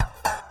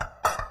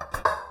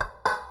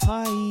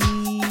Hi.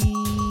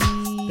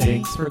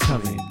 Thanks for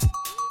coming.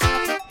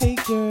 Hey,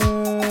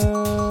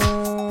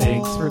 girl.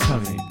 Thanks for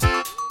coming.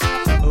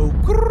 Oh,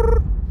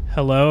 grrr.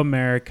 Hello,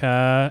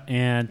 America,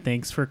 and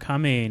thanks for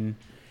coming.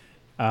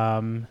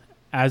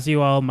 As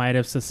you all might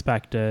have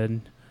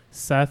suspected,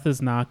 Seth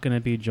is not going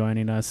to be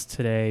joining us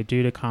today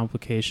due to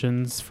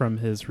complications from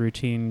his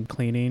routine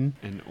cleaning.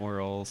 And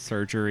oral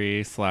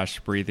surgery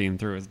 / breathing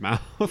through his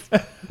mouth.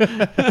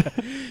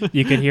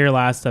 You could hear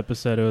last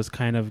episode, it was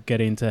kind of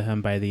getting to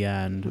him by the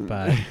end,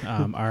 but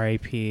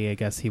RIP, I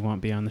guess he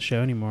won't be on the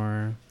show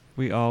anymore.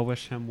 We all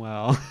wish him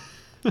well.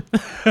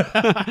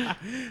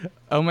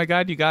 Oh my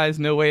God, you guys,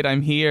 no, wait,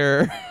 I'm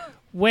here.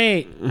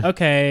 Wait,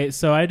 okay,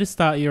 so I just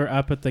thought you were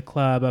up at the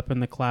club, up in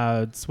the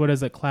clouds. What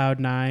is it, Cloud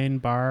 9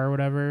 bar or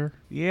whatever?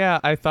 Yeah,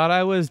 I thought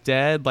I was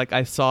dead. Like,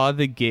 I saw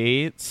the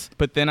gates,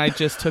 but then I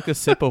just took a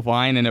sip of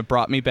wine and it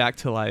brought me back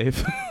to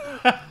life.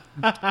 Oh,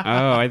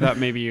 I thought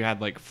maybe you had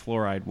like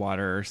fluoride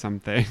water or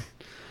something.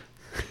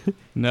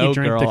 No,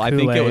 drank girl, the I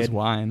think it was Kool-Aid.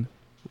 wine.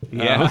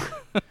 Yeah.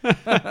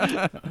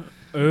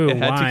 Ooh, It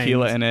had wine.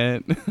 tequila in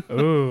it.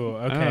 Ooh,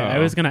 okay. I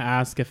Oh. was going to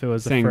ask if it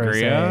was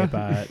Sangria? a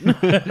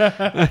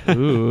Frosé, but...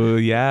 Ooh,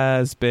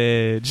 yes,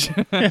 bitch.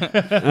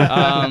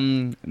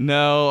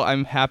 No,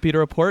 I'm happy to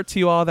report to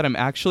you all that I'm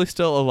actually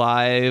still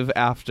alive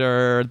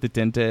after the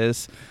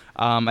dentist.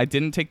 I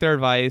didn't take their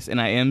advice, and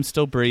I am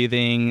still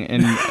breathing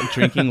and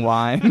drinking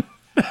wine.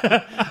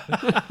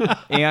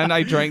 And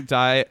I drank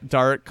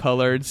dark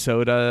colored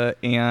soda,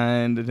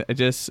 and I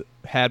just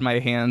had my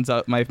hands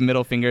up, my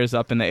middle fingers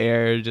up in the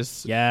air,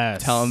 just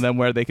Yes. telling them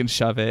where they can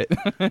shove it.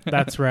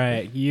 That's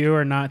right. You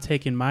are not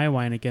taking my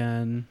wine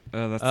again.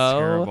 Oh, that's Oh,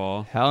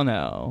 terrible. hell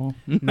no.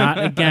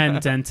 Not again,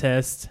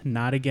 dentist.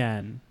 Not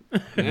again.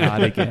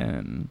 Not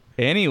again.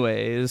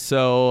 Anyways,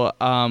 so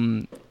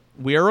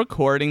we are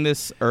recording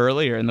this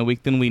earlier in the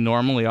week than we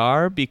normally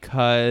are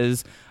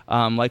because,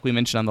 like we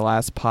mentioned on the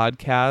last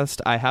podcast,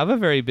 I have a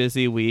very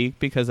busy week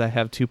because I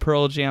have 2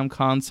 Pearl Jam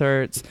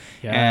concerts.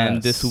 Yes.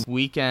 And this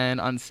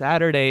weekend on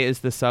Saturday is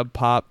the Sub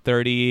Pop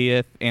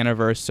 30th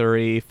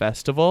anniversary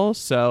festival.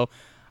 So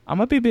I'm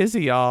going to be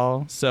busy,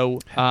 y'all. So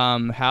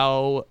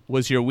how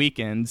was your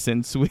weekend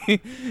since we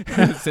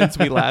since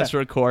we last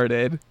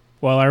recorded?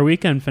 Well, our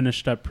weekend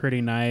finished up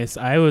pretty nice.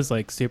 I was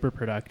like super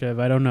productive.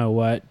 I don't know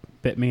what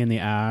bit me in the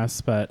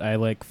ass, but I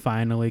like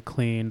finally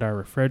cleaned our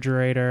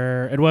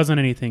refrigerator. It wasn't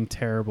anything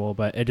terrible,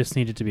 but it just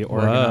needed to be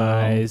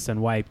organized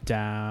and wiped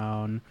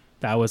down.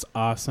 That was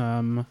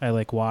awesome. I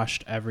like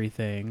washed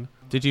everything.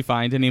 Did you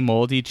find any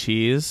moldy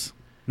cheese?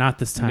 Not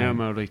this time. No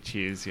moldy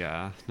cheese,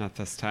 yeah. Not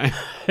this time.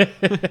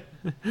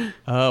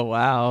 Oh,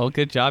 wow.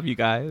 Good job, you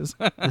guys.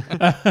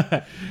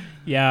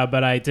 Yeah,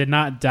 but I did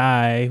not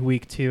die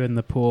week 2 in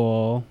the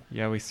pool.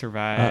 Yeah, we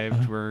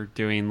survived. We're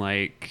doing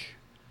like,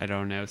 I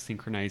don't know,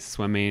 synchronized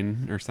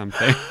swimming or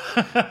something.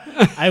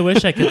 I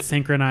wish I could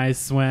synchronize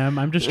swim.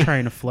 I'm just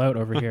trying to float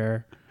over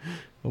here.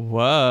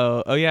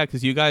 Whoa. Oh, yeah,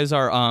 because you guys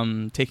are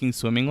taking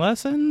swimming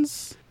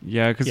lessons?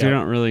 Yeah, because Yeah. we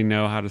don't really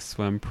know how to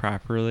swim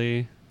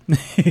properly.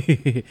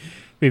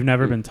 We've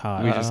never been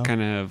taught. We just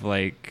kind of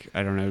like,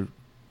 I don't know,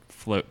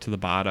 float to the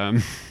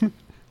bottom.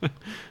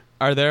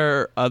 Are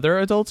there other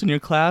adults in your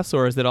class,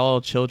 or is it all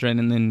children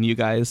and then you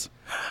guys?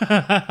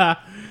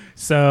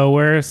 So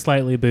we're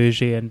slightly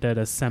bougie and did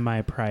a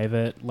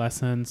semi-private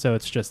lesson, so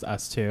it's just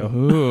us two.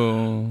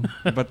 Ooh.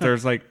 But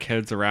there's like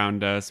kids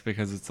around us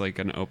because it's like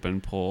an open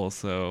pool,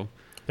 so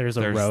There's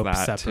a There's rope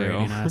that,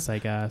 separating too. us, I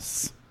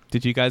guess.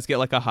 Did you guys get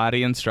like a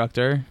hottie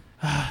instructor?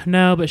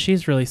 No, but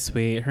she's really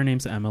sweet. Her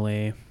name's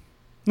Emily.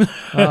 Oh,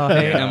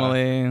 hey, Yeah.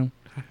 Emily.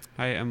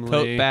 hi Emily.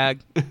 Coat bag.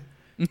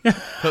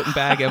 Coat and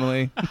bag,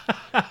 Emily.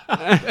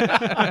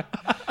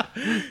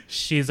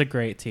 She's a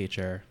great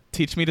teacher.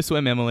 Teach me to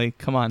swim, Emily.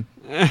 Come on.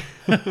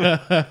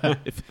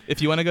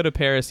 If you want to go to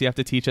Paris, you have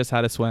to teach us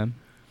how to swim.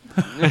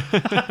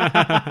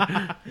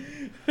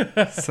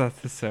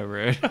 Seth is so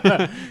rude.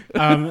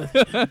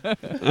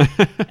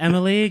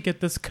 Emily,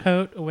 get this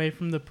coat away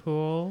from the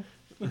pool.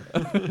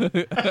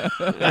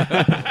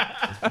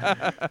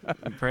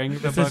 Bring the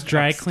This book is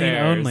dry clean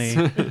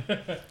upstairs.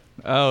 only.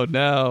 Oh,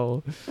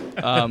 no.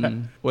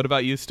 What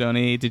about you,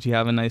 Stoney? Did you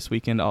have a nice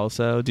weekend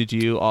also? Did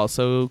you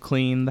also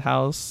clean the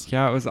house?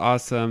 Yeah, it was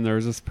awesome. There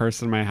was this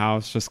person in my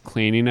house just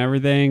cleaning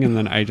everything, and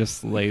then I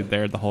just laid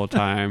there the whole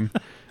time.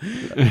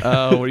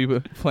 Oh, were you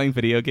playing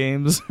video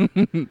games?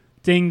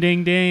 Ding,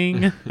 ding,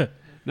 ding.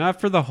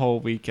 Not for the whole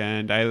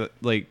weekend. I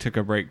like took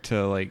a break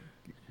to like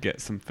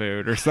get some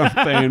food or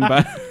something,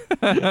 but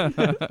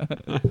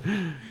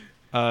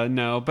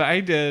no, but I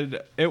did.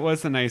 It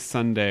was a nice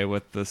Sunday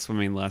with the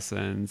swimming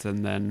lessons,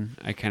 and then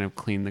I kind of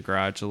cleaned the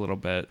garage a little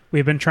bit.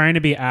 We've been trying to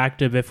be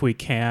active if we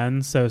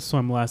can, so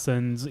swim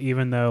lessons,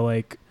 even though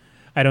like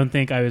I don't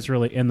think I was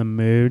really in the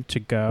mood to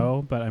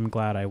go, but I'm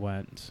glad I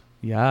went.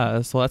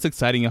 Yeah, so that's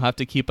exciting. You'll have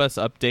to keep us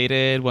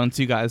updated once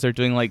you guys are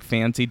doing like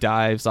fancy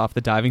dives off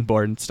the diving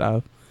board and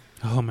stuff.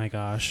 Oh my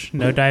gosh.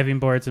 No diving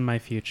boards in my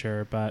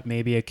future, but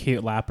maybe a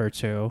cute lap or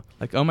two.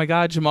 Like, oh my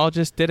God, Jamal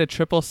just did a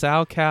triple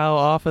sow cow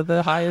off of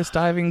the highest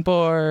diving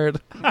board.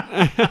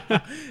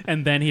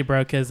 And then he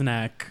broke his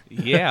neck.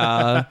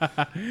 Yeah.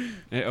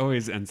 It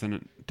always ends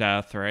in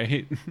death,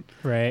 right?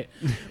 Right.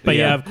 But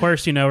yeah, of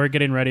course, we're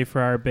getting ready for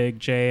our big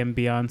Jay and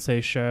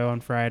Beyonce show on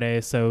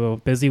Friday.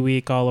 So busy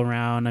week all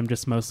around. I'm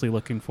just mostly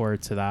looking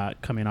forward to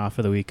that coming off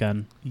of the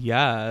weekend.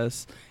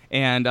 Yes.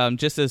 And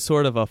just as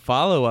sort of a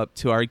follow-up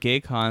to our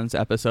GayCons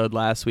episode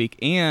last week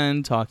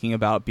and talking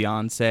about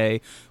Beyonce,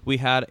 we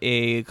had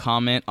a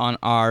comment on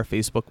our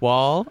Facebook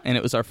wall, and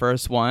it was our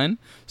first one.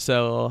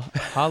 So,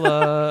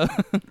 holla.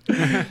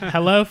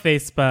 Hello,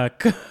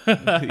 Facebook.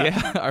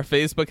 Yeah, our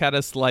Facebook had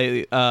a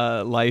slight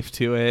life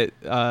to it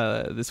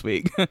this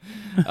week.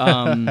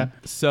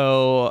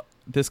 So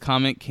this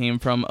comment came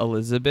from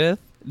Elizabeth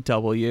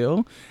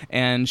W.,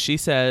 and she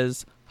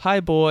says, "Hi,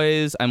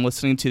 boys. I'm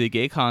listening to the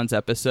GayCons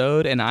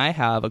episode, and I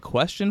have a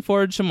question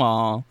for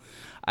Jamal.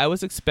 I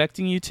was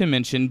expecting you to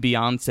mention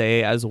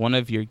Beyonce as one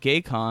of your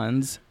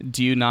GayCons.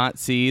 Do you not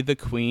see the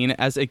Queen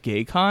as a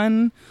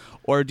GayCon?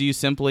 Or do you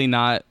simply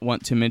not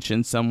want to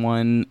mention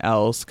someone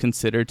else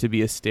considered to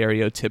be a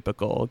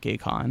stereotypical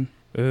GayCon?"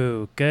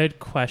 Ooh, good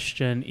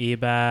question,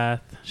 Ebeth.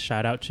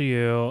 Shout out to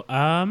you.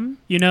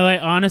 I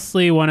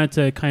honestly wanted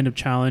to kind of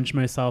challenge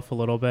myself a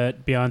little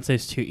bit.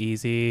 Beyonce's too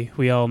easy.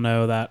 We all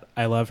know that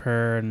I love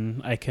her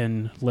and I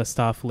can list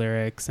off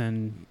lyrics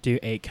and do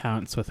 8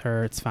 counts with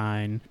her. It's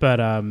fine.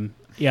 But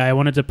yeah, I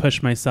wanted to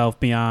push myself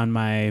beyond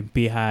my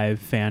Beehive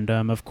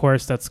fandom. Of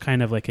course, that's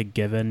kind of like a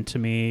given to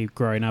me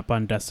growing up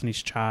on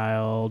Destiny's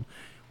Child,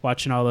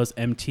 watching all those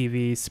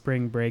MTV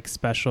spring break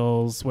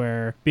specials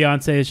where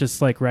Beyonce is just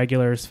like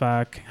regular as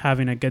fuck,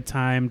 having a good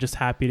time, just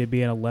happy to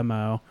be in a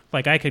limo.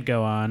 Like, I could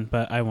go on,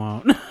 but I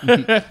won't.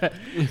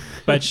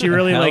 But she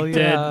really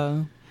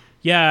did.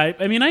 Yeah,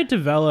 I mean, I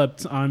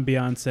developed on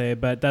Beyonce,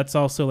 but that's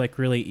also like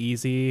really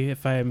easy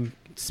if I'm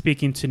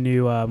speaking to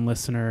new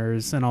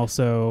listeners and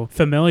also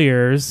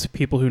familiars,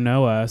 people who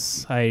know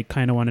us. I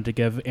kind of wanted to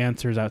give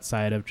answers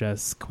outside of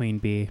just Queen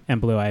Bee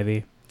and Blue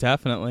Ivy.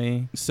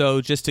 Definitely.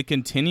 So just to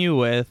continue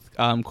with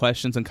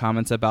questions and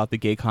comments about the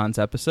GayCons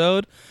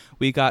episode,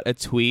 we got a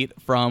tweet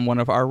from one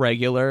of our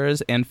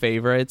regulars and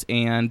favorites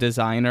and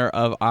designer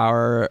of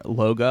our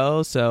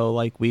logo. So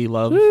we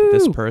love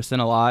this person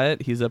a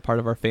lot. He's a part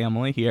of our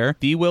family here.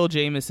 The Will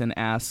Jameson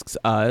asks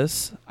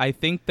us, "I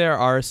think there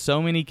are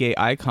so many gay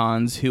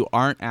icons who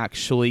aren't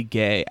actually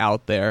gay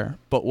out there,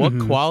 but what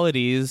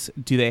qualities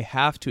do they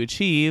have to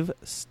achieve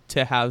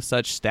to have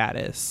such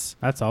status?"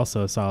 That's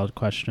also a solid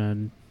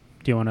question.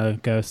 Do you want to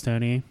go,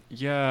 Stoney?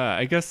 Yeah,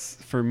 I guess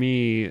for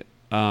me,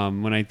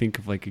 when I think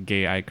of like a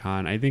gay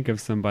icon, I think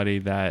of somebody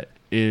that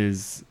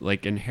is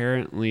like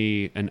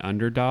inherently an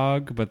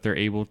underdog, but they're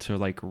able to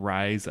like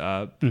rise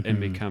up and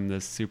become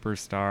this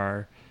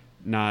superstar,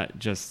 not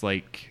just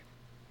like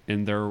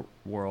in their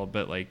world,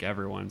 but like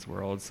everyone's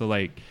world. So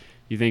like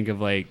you think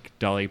of like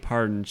Dolly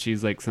Parton,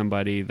 she's like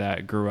somebody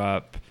that grew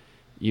up,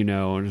 in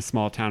a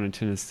small town in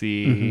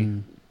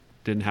Tennessee,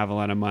 didn't have a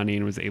lot of money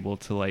and was able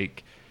to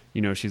like,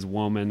 she's a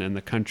woman in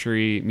the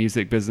country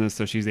music business,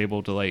 so she's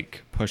able to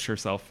like push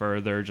herself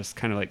further, just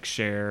kind of like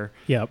share,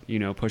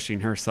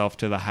 pushing herself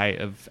to the height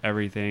of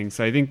everything.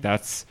 So I think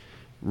that's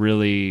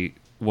really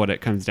what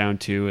it comes down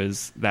to,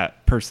 is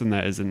that person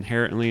that is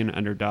inherently an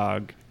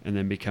underdog and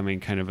then becoming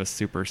kind of a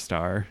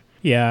superstar.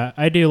 Yeah,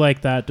 I do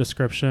like that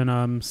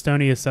description.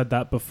 Stoney has said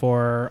that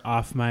before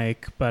off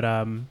mic,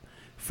 but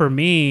for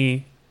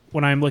me,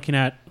 when I'm looking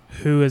at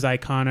who is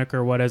iconic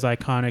or what is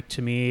iconic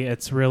to me,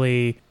 it's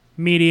really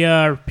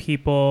media or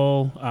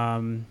people,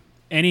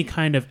 any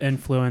kind of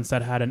influence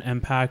that had an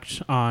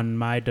impact on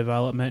my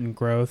development and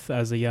growth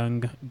as a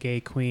young gay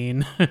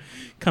queen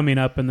coming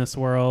up in this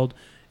world.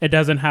 It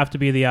doesn't have to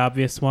be the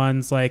obvious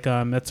ones.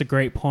 That's a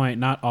great point.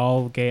 Not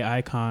all gay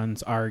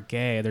icons are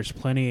gay. There's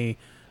plenty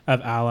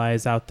of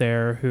allies out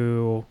there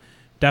who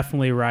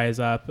definitely rise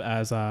up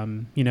as,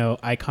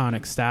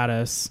 iconic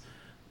status.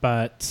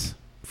 But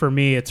for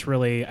me, it's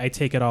really, I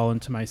take it all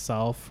into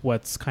myself.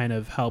 What's kind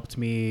of helped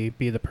me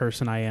be the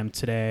person I am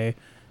today?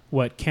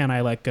 What can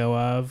I let go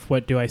of?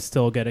 What do I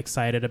still get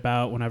excited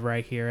about whenever I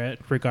hear it,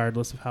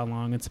 regardless of how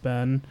long it's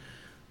been?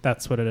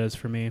 That's what it is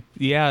for me.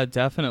 Yeah,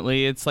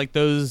 definitely. It's like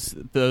those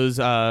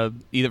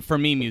either for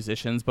me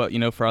musicians, but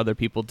for other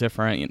people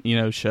different,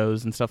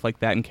 shows and stuff like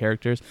that and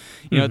characters.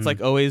 It's like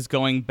always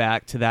going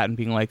back to that and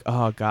being like,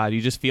 oh God,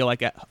 you just feel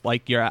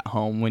like you're at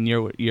home when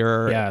you're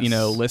yes.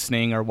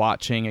 listening or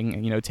watching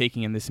and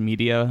taking in this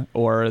media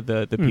or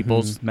the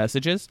people's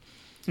messages.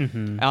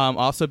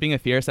 Also being a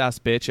fierce ass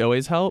bitch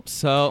always helps.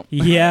 So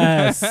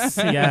yes.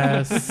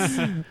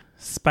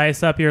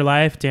 Spice up your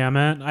life, damn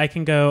it. I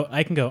can go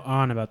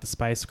on about the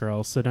Spice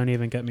Girls, so don't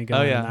even get me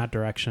going in that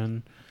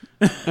direction.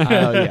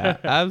 Oh yeah,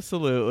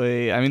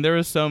 absolutely. I mean, there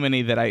were so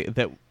many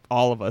that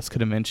all of us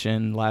could have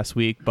mentioned last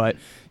week, but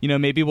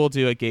maybe we'll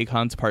do a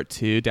GayCons part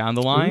 2 down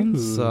the line.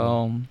 Ooh,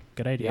 so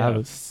good idea.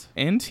 Yes.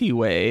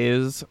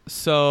 Anyways,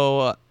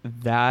 so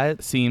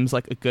that seems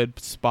like a good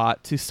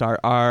spot to start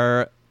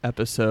our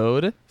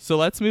episode. So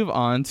let's move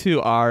on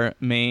to our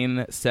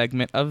main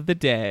segment of the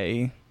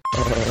day.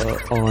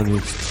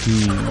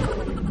 Honesty.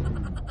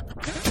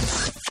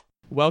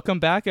 Welcome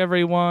back,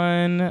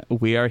 everyone.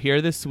 We are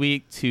here this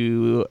week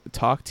to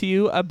talk to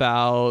you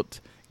about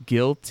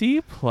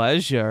guilty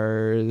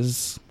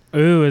pleasures.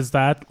 Ooh, is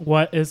that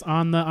what is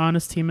on the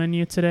honesty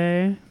menu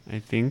today? I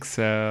think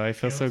so. I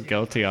feel so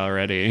guilty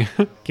already.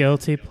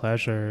 Guilty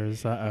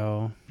pleasures.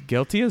 Uh-oh.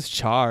 Guilty as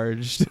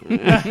charged.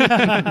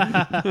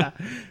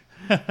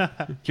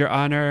 Your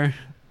Honor,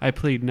 I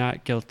plead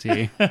not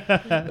guilty.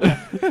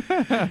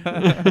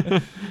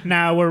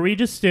 Now, were we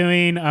just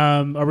doing,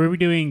 are we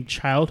doing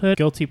childhood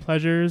guilty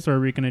pleasures, or are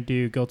we going to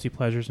do guilty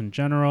pleasures in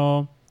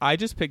general? I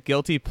just picked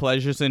guilty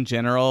pleasures in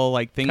general,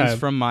 like things Okay.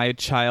 from my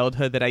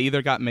childhood that I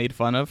either got made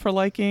fun of for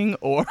liking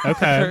or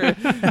Okay.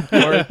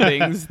 or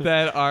things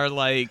that are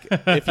like,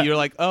 if you're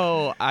like,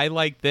 oh, I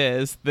like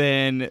this,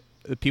 then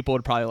people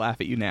would probably laugh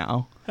at you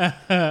now.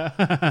 Yeah,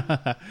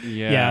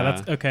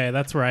 that's okay.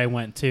 That's where I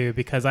went to,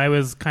 because I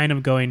was kind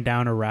of going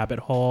down a rabbit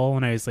hole,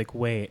 and I was like,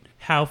 wait,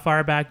 how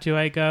far back do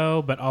I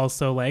go? But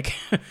also, like,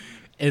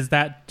 is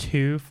that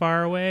too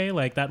far away?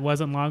 Like, that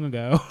wasn't long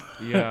ago.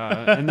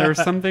 Yeah, and there were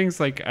some things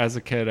like as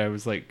a kid I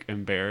was like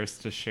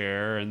embarrassed to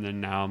share, and then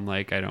now I'm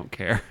like I don't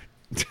care.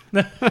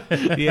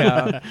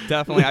 Yeah,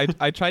 definitely.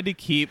 I tried to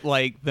keep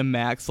like the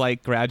max,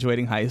 like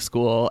graduating high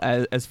school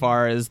as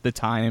far as the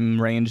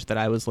time range that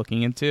I was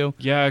looking into.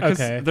 Yeah,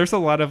 because Okay. there's a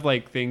lot of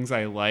like things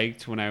I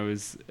liked when I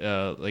was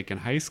like in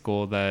high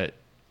school that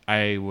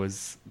I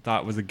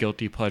thought was a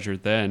guilty pleasure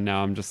then.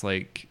 Now I'm just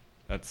like,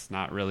 that's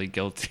not really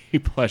guilty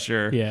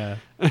pleasure. Yeah.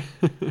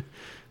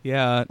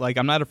 Yeah, like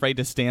I'm not afraid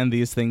to stand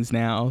these things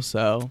now.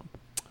 So,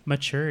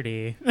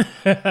 Maturity.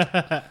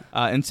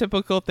 in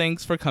typical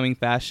Thanks for Coming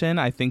fashion,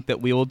 I think that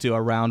we will do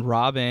a round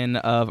robin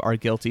of our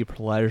guilty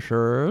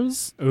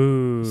pleasures.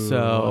 Ooh.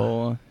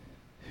 So,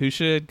 who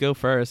should go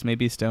first?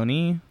 Maybe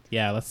Stony?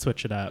 Yeah, let's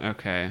switch it up.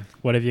 Okay.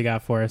 What have you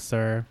got for us,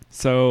 sir?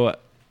 So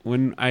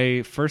when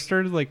I first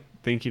started like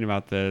thinking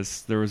about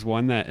this, there was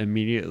one that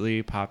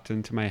immediately popped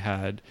into my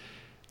head.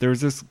 There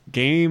was this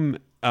game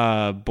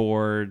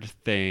board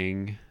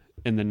thing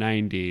in the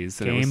 90s.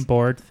 And Game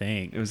board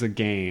thing. it was a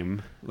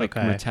game like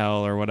Okay.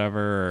 Mattel or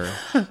whatever.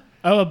 Or,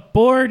 Oh, a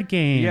board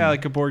game. yeah,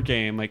 like a board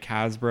game like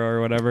Hasbro or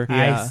whatever.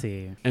 Yeah. I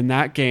see. And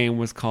that game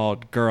was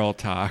called Girl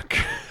Talk.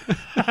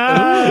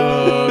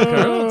 Oh,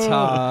 girl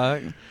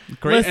talk.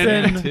 Great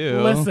ending, too.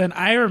 Listen,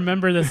 I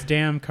remember this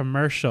damn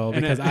commercial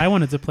because I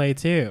wanted to play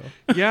too.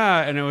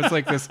 Yeah, and it was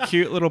like this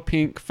cute little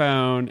pink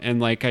phone,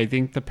 and like I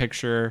think the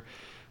picture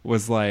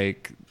was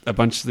like a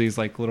bunch of these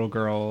like little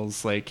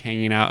girls like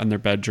hanging out in their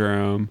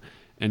bedroom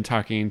and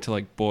talking to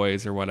like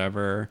boys or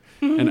whatever.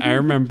 And I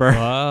remember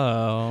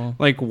Whoa.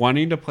 like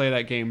wanting to play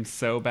that game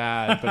so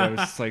bad, but I was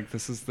just like,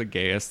 this is the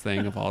gayest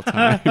thing of all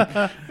time.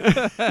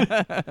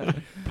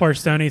 Poor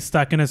Stoney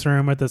stuck in his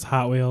room with his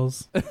Hot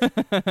Wheels.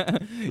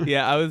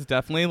 Yeah, I was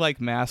definitely like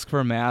mask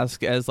for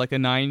mask as like a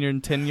 9 or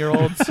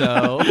 10-year-old.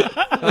 So,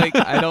 like,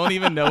 I don't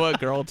even know what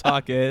girl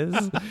talk is.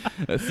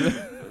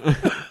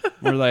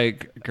 We're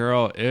like,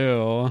 girl,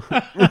 ew.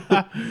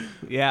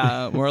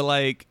 Yeah, more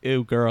like,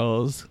 ew,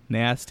 girls,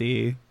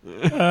 nasty.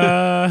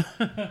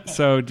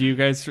 So do you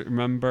guys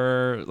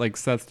remember, like,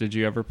 Seth, did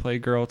you ever play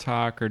Girl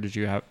Talk, or did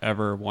you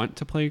ever want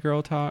to play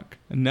Girl Talk?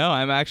 No,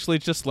 I'm actually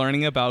just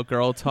learning about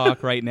girl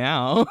talk right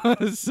now.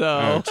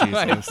 So Oh, Jesus.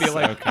 I feel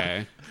like,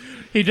 Okay.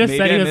 He just Maybe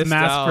said he I was missed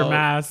mask for out.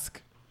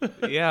 mask.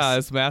 yeah,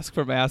 it's mask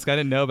for mask. I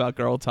didn't know about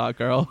girl talk,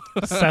 girl.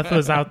 Seth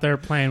was out there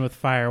playing with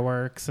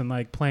fireworks and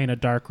like playing a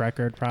dark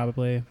record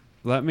probably.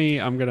 I'm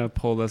going to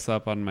pull this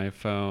up on my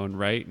phone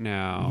right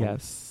now.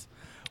 Yes.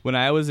 When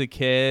I was a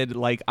kid,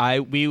 like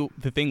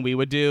the thing we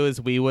would do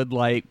is we would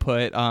like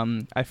put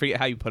I forget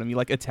how you put them. You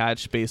like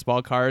attach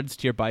baseball cards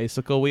to your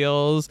bicycle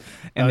wheels,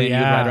 and Oh, then you'd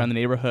yeah. ride around the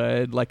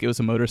neighborhood like it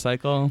was a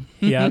motorcycle.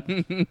 Yep.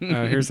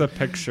 Here's a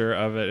picture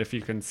of it if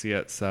you can see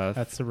it, Seth.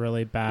 That's a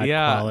really bad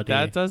Yeah, quality.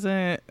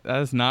 that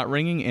is not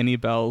ringing any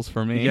bells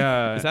for me.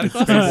 Yeah. Is that a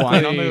glass of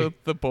wine on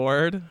the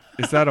board?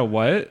 Is that a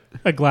what?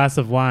 A glass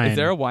of wine. Is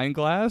there a wine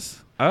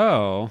glass?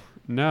 Oh,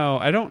 no.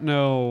 I don't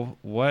know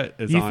what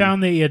is You on.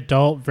 found the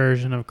adult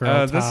version of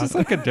Girl Talk. This is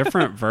like a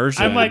different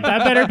version. I'm like,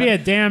 that better be a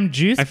damn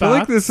juice I box. feel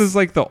like this is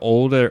like the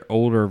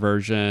older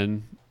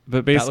version.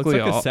 But That looks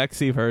basically like a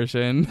sexy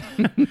version.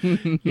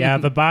 Yeah,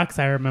 the box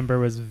I remember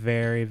was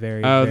very,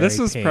 very, Oh, very this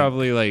was pink.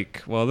 probably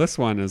like, well, this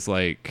one is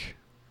like,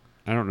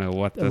 I don't know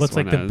what It this looks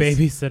one like the is.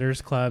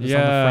 Babysitters Club is on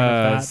the front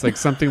Yeah, of it's that. like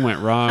something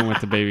went wrong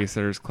with the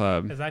Babysitters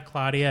Club. Is that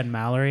Claudia and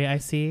Mallory I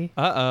see?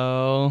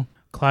 Uh-oh.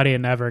 Claudia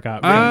never got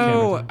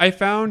Oh, I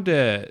found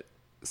it.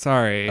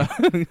 Sorry.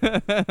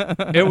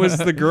 It was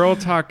the Girl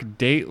Talk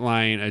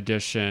Dateline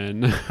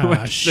edition,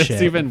 which is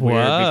shit. even weird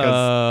because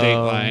Whoa.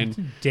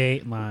 Dateline.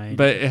 Dateline.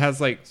 But it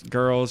has like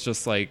girls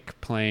just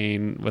like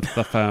playing with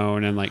the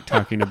phone and like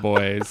talking to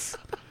boys.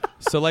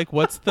 So, like,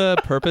 what's the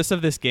purpose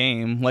of this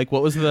game? Like,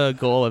 what was the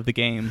goal of the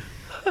game?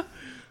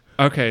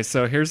 Okay,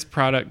 so here's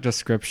product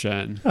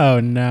description. Oh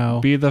no.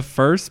 Be the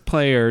first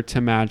player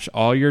to match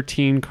all your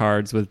teen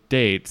cards with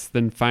dates,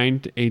 then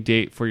find a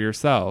date for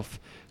yourself.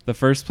 The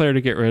first player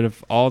to get rid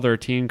of all their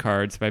teen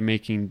cards by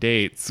making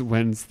dates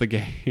wins the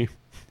game.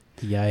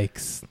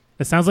 Yikes.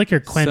 It sounds like you're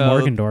Clint So-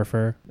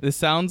 Morgendorfer. This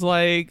sounds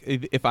like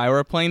if I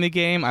were playing the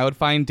game, I would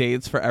find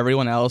dates for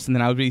everyone else, and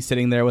then I would be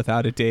sitting there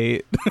without a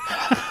date.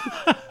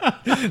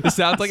 This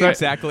sounds like So-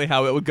 exactly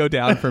how it would go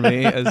down for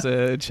me as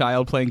a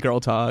child playing Girl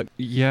Talk.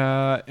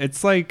 Yeah,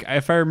 it's like,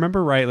 if I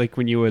remember right, like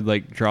when you would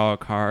like draw a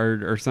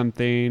card or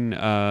something,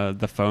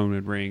 the phone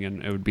would ring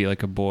and it would be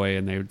like a boy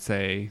and they would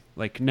say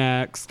like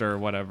next or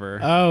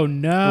whatever. Oh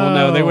no. Well,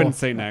 no, they wouldn't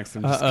say next.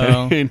 I'm just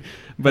Uh-oh. kidding.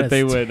 But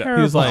they That's would.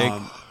 terrible. He's like,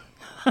 um,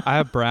 I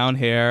have brown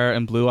hair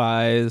and blue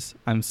eyes.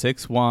 I'm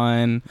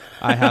 6'1".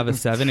 I have a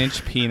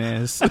 7-inch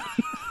penis.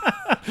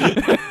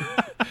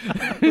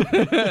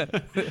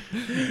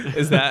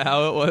 Is that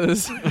how it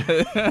was?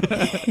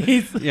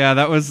 yeah,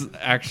 that was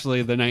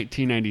actually the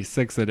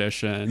 1996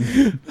 edition.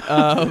 Is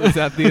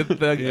that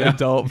the Yeah.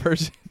 adult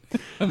version?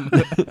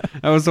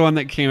 That was the one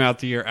that came out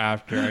the year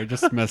after. I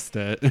just missed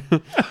it.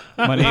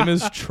 My name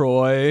is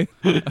Troy.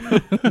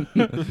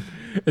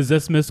 Is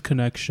this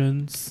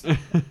Misconnections?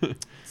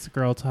 It's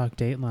Girl Talk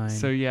Dateline.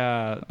 So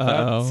yeah,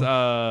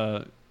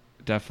 that's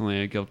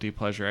definitely a guilty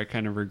pleasure. I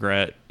kind of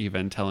regret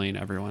even telling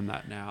everyone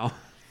that now.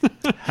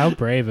 How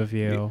brave of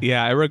you.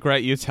 Yeah, I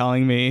regret you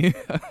telling me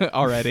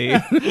already.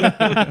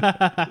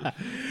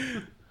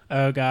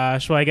 Oh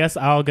gosh. Well, I guess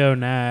I'll go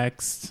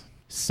next.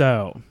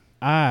 So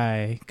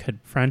I could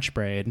French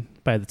braid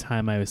by the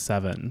time I was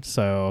 7.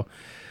 So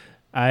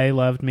I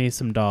loved me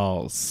some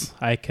dolls.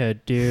 I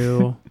could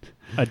do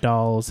a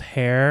doll's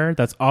hair.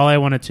 That's all I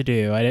wanted to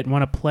do. I didn't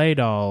want to play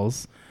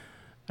dolls.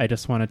 I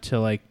just wanted to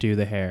like do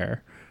the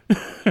hair.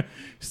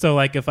 So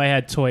like if I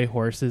had toy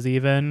horses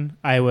even,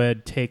 I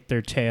would take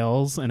their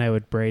tails and I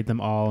would braid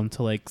them all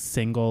into like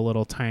single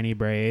little tiny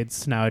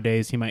braids.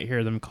 Nowadays you might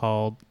hear them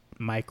called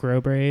micro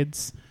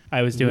braids.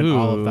 I was doing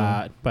all of Ooh.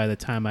 that by the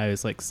time I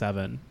was like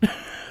 7.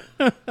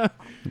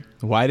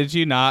 Why did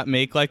you not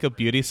make like a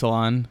beauty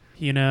salon?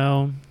 You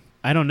know,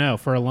 I don't know.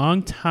 For a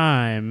long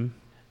time,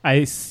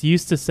 I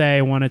used to say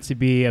I wanted to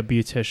be a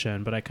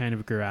beautician, but I kind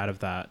of grew out of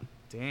that.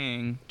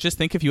 Dang. Just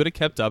think if you would have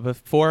kept up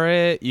for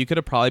it, you could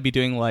have probably be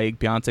doing like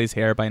Beyonce's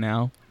hair by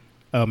now.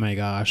 Oh my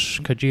gosh.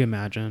 Could you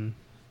imagine?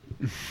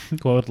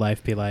 What would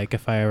life be like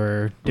if I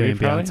were doing We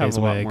probably have Beyonce's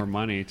a lot wig? more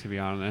money, to be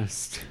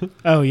honest.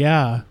 Oh,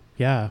 yeah.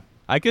 Yeah.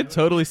 I could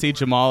totally see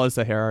Jamal as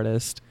a hair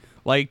artist.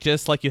 Like,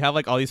 just like you have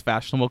like all these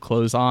fashionable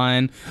clothes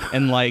on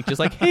and like just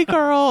like, hey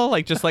girl,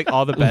 like just like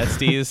all the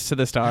besties to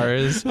the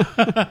stars.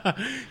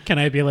 Can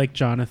I be like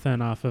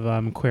Jonathan off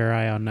of Queer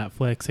Eye on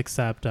Netflix?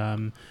 Except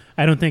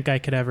I don't think I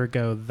could ever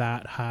go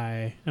that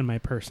high in my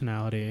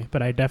personality,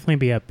 but I'd definitely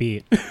be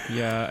upbeat.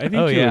 Yeah, I think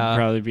Oh, you yeah. would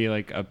probably be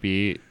like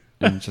upbeat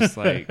and just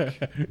like,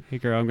 hey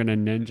girl, I'm gonna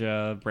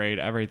ninja braid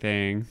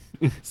everything.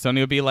 Sony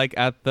would be like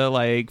at the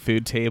like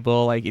food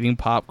table, like eating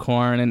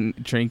popcorn and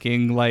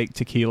drinking like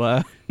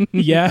tequila.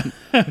 Yeah.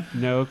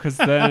 No, because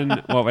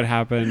then what would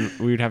happen?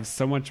 We would have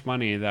so much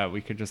money that we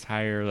could just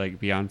hire like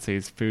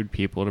Beyonce's food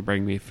people to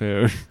bring me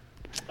food.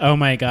 Oh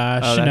my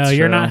gosh. Oh, No, that's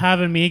you're true. not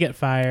having me get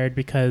fired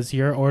because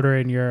you're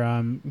ordering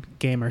your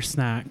gamer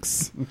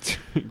snacks.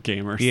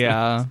 Gamers.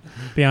 Yeah.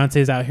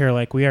 Beyonce's out here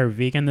like, we are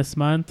vegan this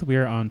month. We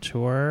are on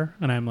tour.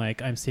 And I'm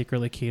like, I'm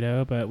secretly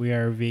keto, but we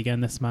are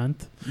vegan this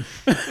month.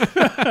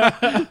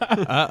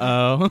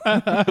 Uh-oh.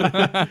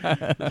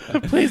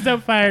 Please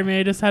don't fire me.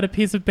 I just had a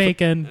piece of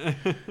bacon.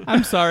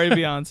 I'm sorry,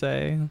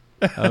 Beyonce.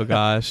 Oh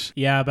gosh.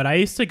 Yeah, but I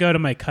used to go to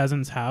my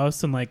cousin's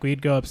house and like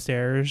we'd go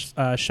upstairs.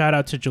 Shout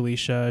out to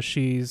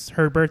Jaleisha.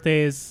 Her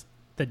birthday is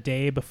the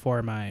day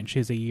before mine.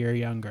 She's a year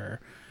younger.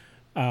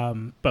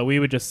 But we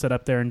would just sit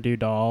up there and do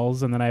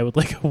dolls, and then I would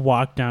like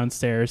walk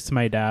downstairs to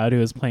my dad who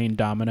was playing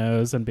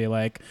dominoes and be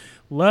like,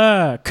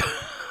 "Look."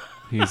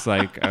 He's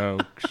like, oh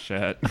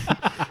shit.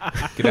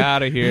 Get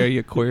out of here,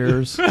 you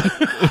queers. Get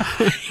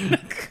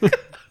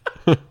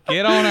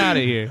on out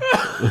of here.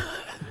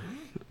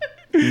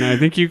 No, I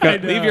think you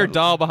got. Leave your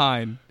doll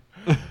behind.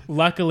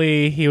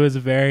 Luckily, he was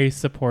very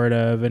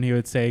supportive, and he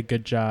would say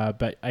 "good job."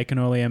 But I can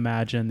only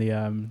imagine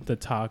the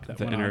talk that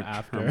the went inner on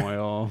after.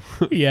 turmoil.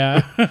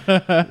 Yeah.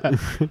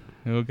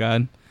 Oh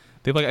god.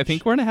 They're like, I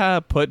think we're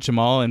gonna put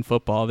Jamal in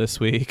football this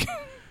week.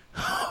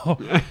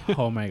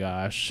 Oh my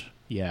gosh.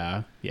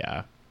 Yeah.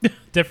 Yeah.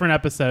 Different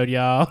episode,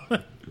 y'all.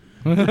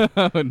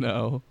 Oh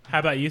no. How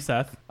about you,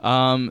 Seth?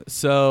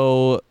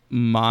 So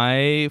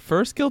my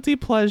first guilty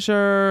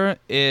pleasure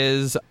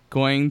is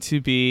going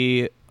to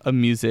be a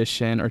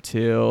musician or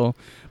two,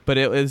 but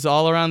it was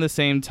all around the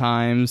same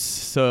time.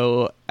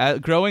 So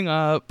growing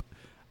up,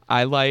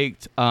 I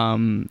liked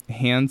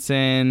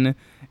Hanson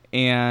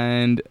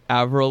and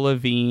Avril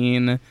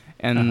Lavigne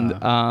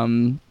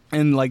and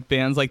like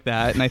bands like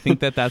that, and I think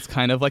that that's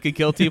kind of like a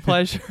guilty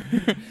pleasure.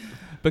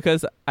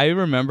 Because I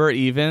remember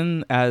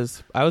even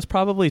as I was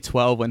probably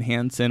 12 when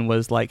Hanson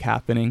was like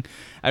happening.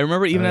 I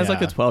remember even as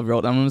like a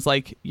 12-year-old, I was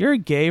like, "You're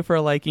gay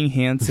for liking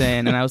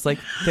Hanson," and I was like,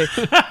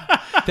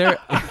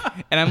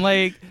 and I'm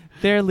like,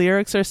 their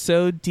lyrics are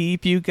so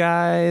deep, you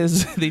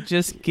guys. They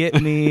just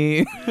get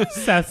me.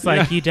 Seth's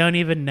like, you don't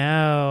even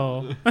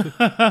know.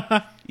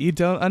 You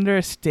don't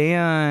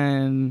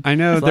understand. I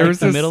know, It's there like was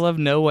the this- middle of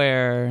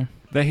nowhere.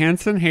 The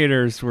Hanson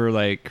haters were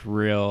like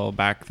real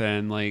back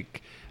then.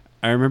 Like,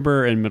 I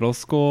remember in middle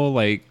school,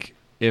 like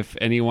if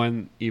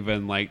anyone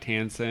even liked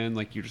Hanson,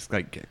 like you just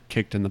like get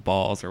kicked in the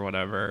balls or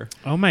whatever.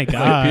 Oh my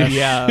gosh.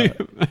 Yeah.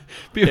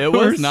 People It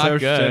was were not so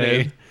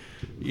good. shitty.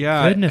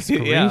 Yeah. Goodness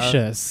Yeah.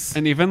 gracious.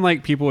 And even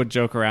like people would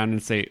joke around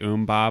and say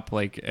bop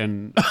like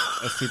in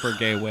a super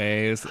gay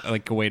way, is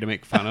like a way to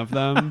make fun of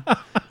them.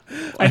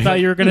 I thought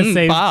you were going to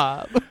say,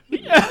 Bob.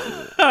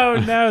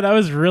 oh no, that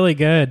was really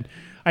good.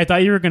 I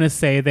thought you were going to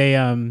say they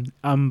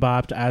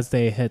bopped as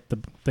they hit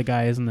the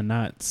guys in the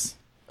nuts.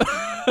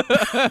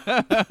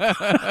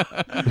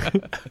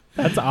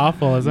 That's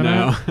awful, isn't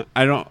No, it?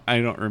 I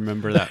don't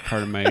remember that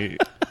part of my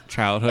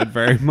childhood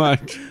very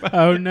much.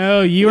 Oh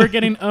no, you were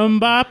getting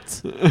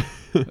bopped?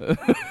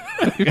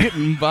 You're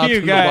getting bopped You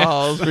in guys. the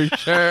balls for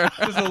sure.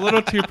 It's a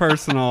little too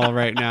personal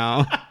right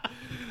now.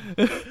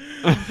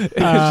 It's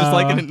just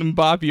like an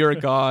bop, you're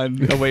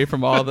gone away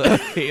from all the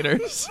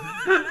haters.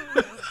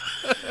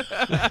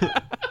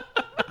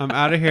 I'm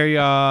out of here,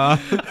 y'all.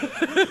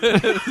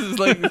 This is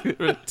like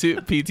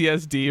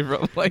PTSD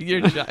from like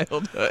your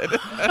childhood.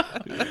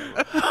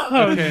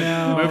 Okay,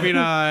 no. moving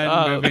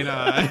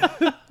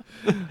on.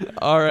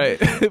 All right,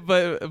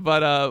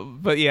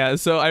 but yeah.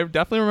 So I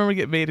definitely remember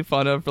getting made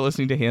fun of for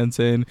listening to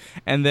Hanson,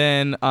 and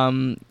then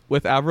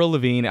with Avril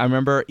Lavigne, I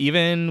remember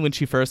even when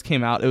she first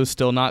came out, it was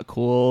still not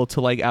cool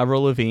to like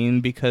Avril Lavigne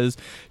because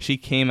she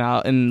came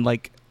out and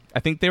like. I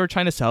think they were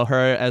trying to sell her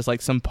as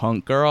like some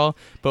punk girl,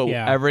 but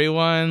Yeah.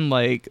 everyone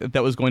like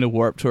that was going to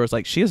Warped Tour was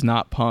like, she is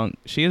not punk.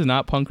 She is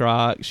not punk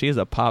rock. She is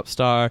a pop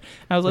star. And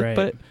I was like, Right.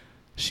 but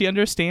she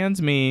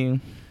understands me.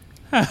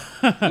 Oh,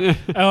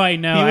 I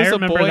know. He was I a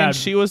remember boy that. and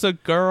she was a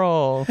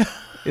girl.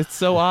 It's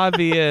so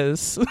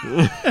obvious.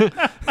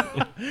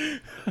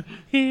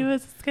 He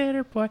was a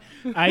skater boy.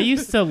 I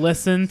used to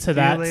listen to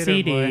that later,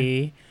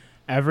 CD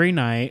every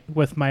night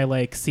with my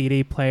like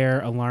CD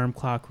player alarm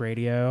clock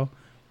radio.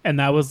 And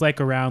that was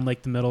like around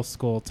like the middle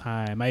school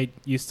time. I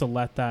used to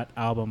let that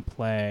album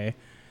play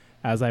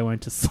as I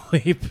went to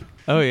sleep.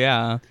 Oh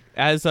yeah.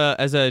 As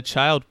a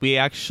child, we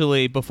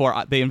actually, before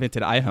they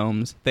invented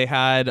iHomes, they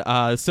had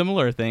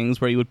similar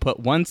things where you would put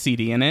one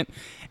CD in it,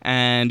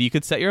 and you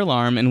could set your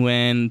alarm, and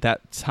when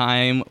that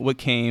time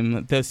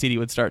came, the CD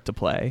would start to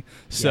play.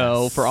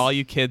 So Yes. for all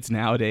you kids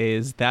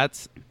nowadays,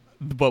 that's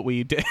what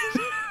we did.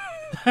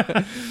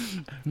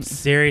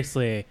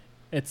 Seriously.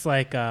 It's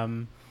like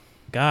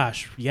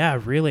gosh, yeah,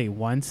 really,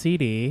 one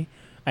CD.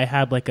 I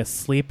had like a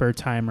sleeper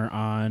timer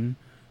on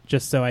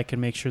just so I could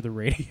make sure the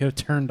radio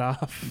turned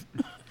off.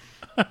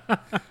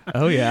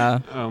 Oh yeah.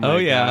 Oh my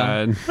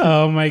yeah. god.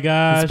 Oh my It's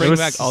gosh. bringing was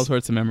back all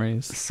sorts of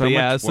memories. so But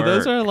yeah, much so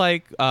those work. are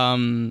like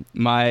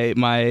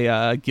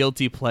my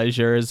guilty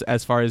pleasures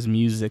as far as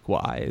music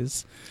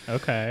wise.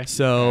 Okay.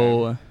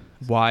 So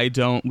why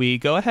don't we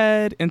go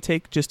ahead and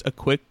take just a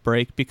quick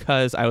break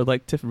because I would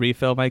like to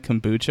refill my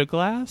kombucha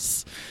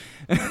glass.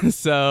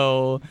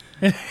 So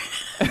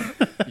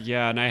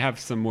Yeah, and I have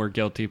some more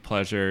guilty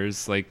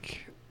pleasures.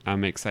 Like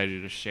I'm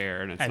excited to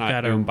share, and it's I've not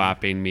got a-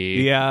 bopping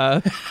me. yeah,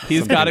 he's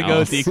Something got to go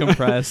else.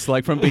 decompress,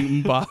 like from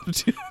being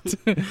bopped.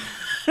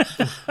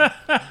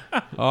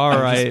 All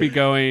I'll right. just be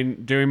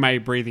doing my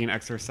breathing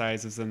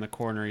exercises in the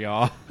corner,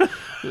 y'all.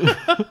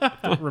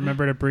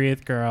 Remember to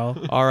breathe, girl.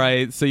 All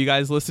right, so you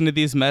guys listen to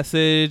these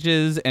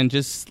messages and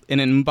just in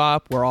an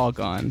bop, we're all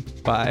gone.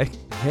 Bye.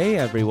 Hey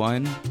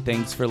everyone,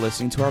 thanks for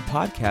listening to our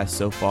podcast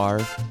so far.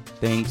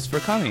 Thanks for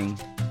coming.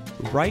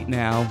 Right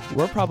now,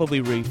 we're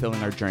probably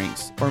refilling our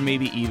drinks or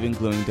maybe even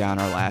gluing down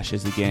our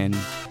lashes again.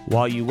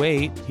 While you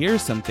wait,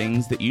 here's some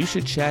things that you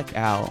should check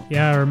out.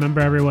 Yeah, remember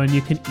everyone,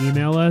 you can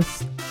email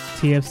us,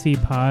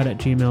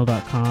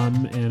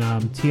 tfcpod@gmail.com, and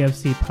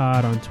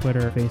tfcpod on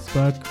Twitter,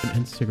 Facebook,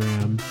 and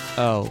Instagram.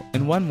 Oh,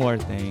 and one more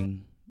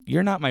thing.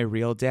 You're not my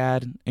real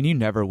dad, and you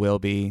never will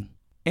be.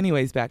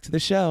 Anyways, back to the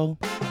show.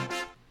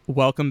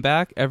 Welcome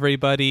back,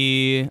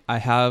 everybody. I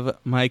have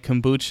my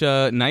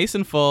kombucha nice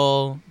and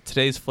full.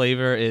 Today's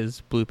flavor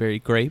is blueberry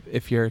grape,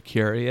 if you're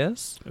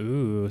curious.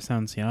 Ooh,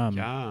 sounds yum.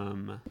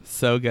 Yum.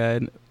 So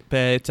good.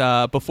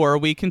 But before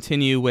we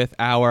continue with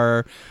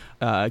our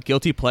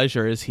guilty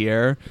pleasures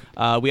here,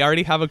 we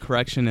already have a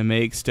correction to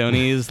make.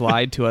 Stoney's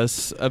lied to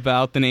us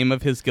about the name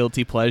of his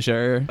guilty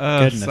pleasure. Oh,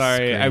 Goodness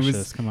sorry.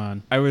 gracious, come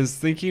on. I was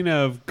thinking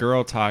of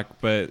Girl Talk,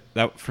 but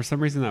that for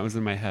some reason that was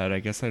in my head. I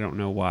guess I don't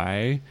know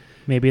why.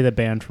 Maybe the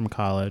band from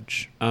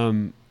college.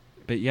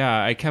 But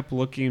yeah, I kept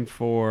looking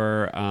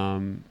for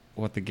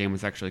what the game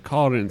was actually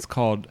called, and it's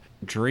called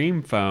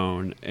Dream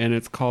Phone, and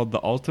it's called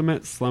the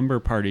Ultimate Slumber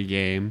Party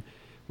Game.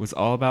 It was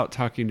all about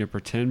talking to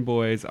pretend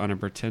boys on a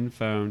pretend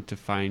phone to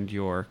find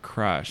your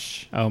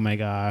crush. Oh my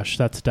gosh,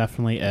 that's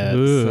definitely it.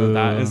 Ooh. So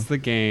that is the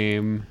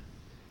game.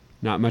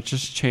 Not much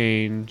has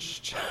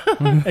changed.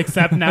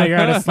 Except now you're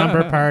at a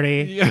slumber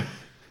party. Yeah.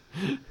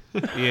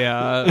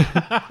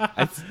 Yeah.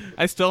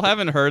 I still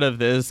haven't heard of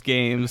this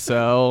game,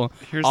 so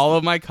all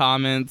of my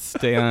comments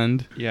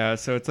stand. Yeah,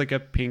 so it's like a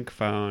pink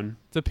phone.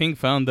 It's a pink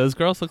phone. Those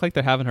girls look like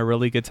they're having a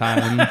really good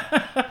time.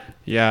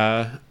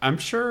 Yeah, I'm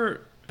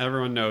sure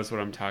everyone knows what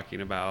I'm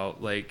talking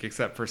about, like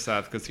except for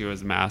Seth because he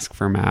was mask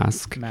for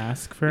mask.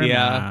 Mask for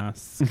Yeah.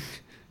 mask.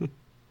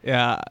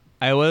 Yeah,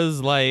 I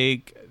was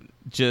like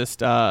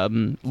just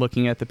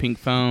looking at the pink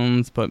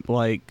phones, but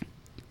like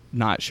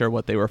not sure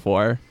what they were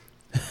for.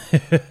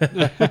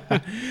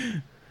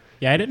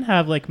 Yeah, I didn't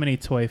have like many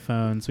toy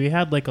phones. We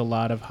had like a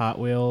lot of Hot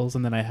Wheels,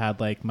 and then I had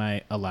like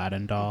my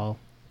Aladdin doll.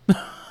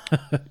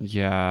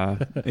 Yeah.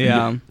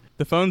 Yeah.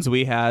 The phones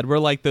we had were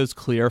like those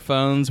clear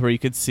phones where you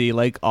could see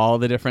like all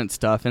the different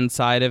stuff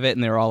inside of it,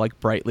 and they were all like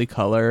brightly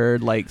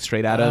colored, like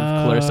straight out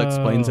of Clarissa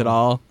Explains It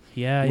All.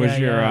 Yeah, Was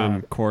yeah.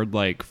 your cord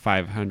like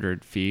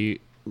 500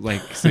 feet?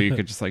 Like, so you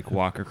could just like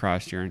walk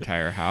across your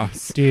entire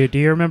house? Dude, do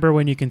you remember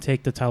when you can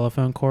take the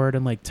telephone cord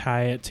and like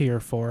tie it to your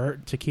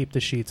fort to keep the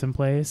sheets in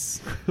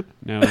place?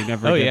 No, we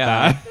never Oh did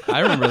yeah, that. I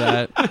remember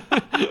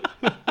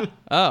that.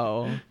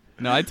 Oh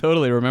no, I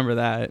totally remember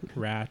that.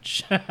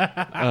 Ratch.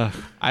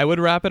 I would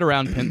wrap it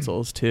around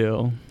pencils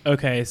too.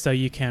 Okay, so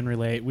you can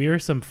relate. We were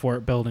some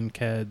fort building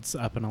kids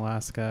up in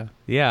Alaska.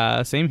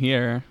 Yeah, same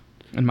here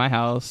in my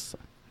house.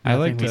 I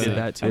like Nothing to was did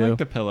that I too. like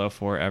the pillow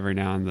fort every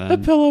now and The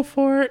then. pillow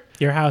fort.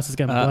 Your house is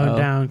getting blown Uh-oh.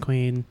 down,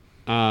 Queen.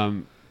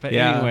 But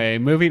Yeah. anyway,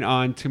 moving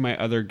on to my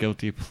other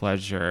guilty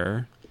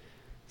pleasure.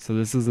 So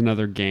this is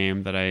another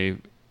game that I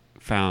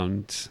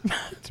found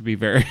to be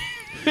very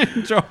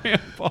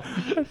enjoyable,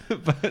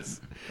 but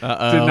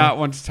did not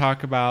want to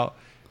talk about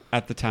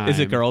at the time. Is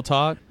it Girl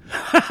Talk?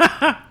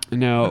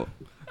 No.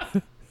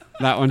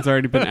 That one's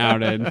already been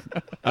outed.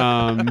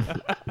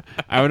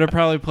 I would have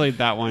probably played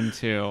that one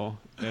too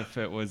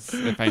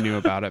if I knew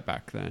about it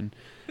back then.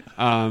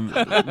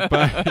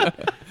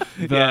 But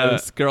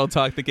Yes, Girl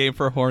Talk, the game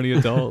for horny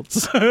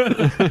adults.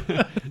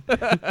 the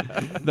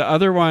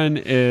other one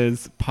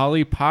is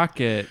Polly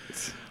Pocket.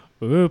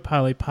 Ooh,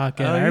 Polly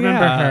Pocket. Oh, I remember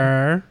yeah.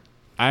 her.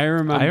 I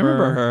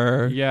remember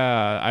her.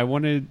 Yeah, I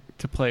wanted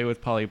to play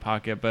with Polly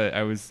Pocket, but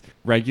I was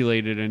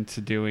regulated into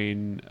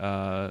doing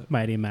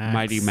Mighty Max.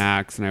 Mighty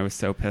Max, and I was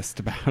so pissed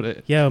about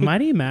it. Yo,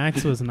 Mighty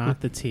Max was not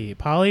the tea.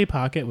 Polly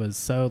Pocket was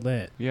so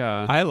lit.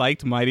 Yeah. I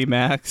liked Mighty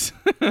Max.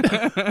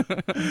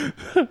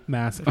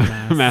 Mask for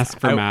mask. Mask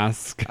for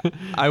mask.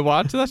 I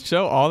watched that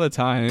show all the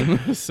time.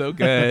 It was so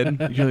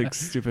good. It You're like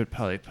stupid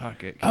Polly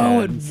Pocket.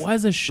 Oh, it kids.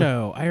 was a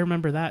show. I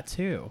remember that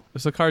too.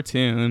 was a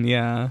cartoon,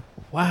 yeah.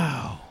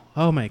 Wow.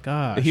 Oh my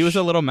gosh. He was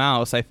a little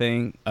mouse, I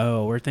think.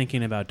 Oh, we're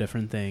thinking about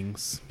different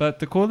things. But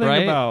the cool thing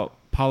Right? about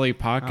Polly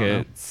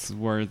Pockets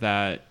were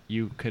that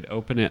you could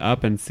open it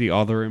up and see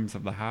all the rooms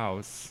of the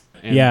house.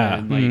 And Yeah.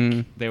 then, like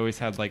Mhm. they always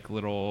had like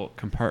little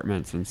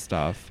compartments and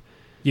stuff.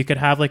 You could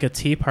have like a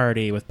tea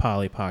party with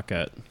Polly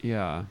Pocket.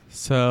 Yeah.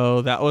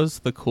 So that was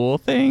the cool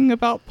thing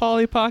about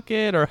Polly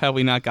Pocket, or have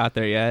we not got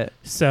there yet?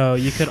 So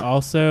you could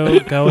also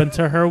go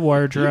into her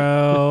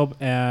wardrobe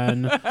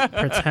and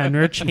pretend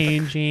we're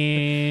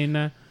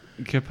changing.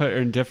 You could put her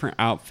in different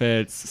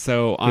outfits.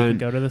 So You can on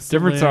go to the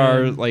difference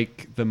saloon. are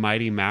like the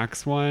Mighty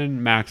Max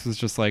one. Max was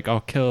just like, I'll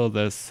kill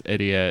this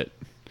idiot.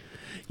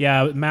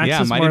 Yeah, Max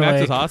yeah, is Mighty more Max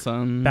like is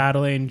awesome.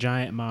 battling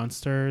giant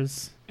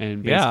monsters.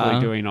 And basically Yeah.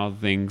 doing all the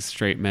things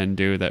straight men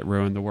do that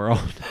ruin the world.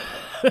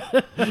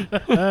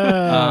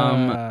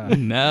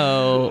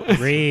 No.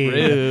 Read.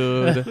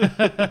 Rude.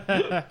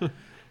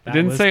 I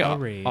didn't was say a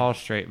read. all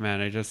straight men.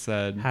 I just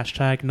said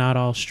Hashtag not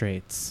all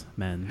straights,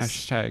 men's.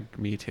 hashtag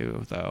me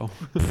too, though.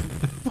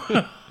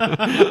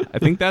 I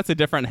think that's a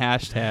different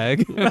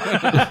hashtag.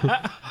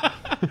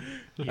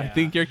 I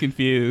think you're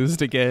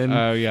confused again.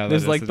 Oh, yeah.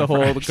 There's that like is a the whole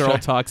different girl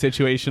hashtag. talk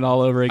situation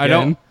all over again. I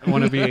don't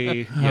want to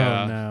be.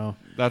 Yeah. Oh no.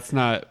 That's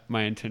not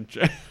my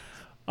intention.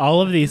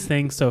 All of these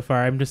things so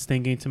far, I'm just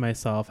thinking to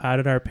myself, how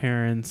did our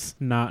parents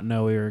not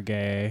know we were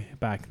gay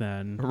back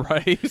then?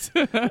 Right?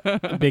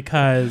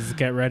 Because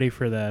get ready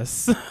for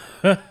this.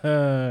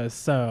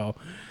 So,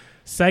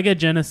 Sega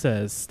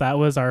Genesis, that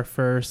was our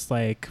first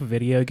like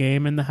video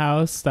game in the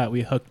house that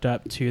we hooked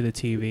up to the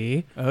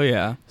TV. Oh,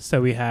 yeah.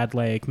 So we had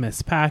like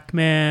Miss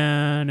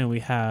Pac-Man and we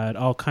had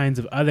all kinds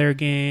of other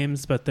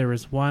games, but there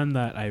was one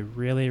that I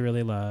really,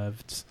 really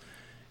loved.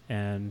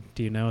 And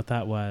do you know what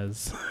that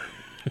was?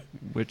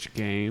 Which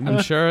game?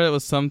 I'm sure it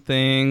was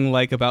something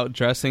like about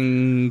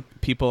dressing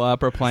people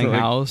up or playing like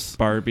house.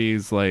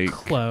 Barbie's like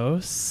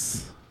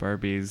Close.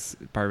 Barbie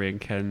and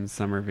Ken's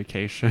summer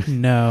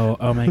vacation. No.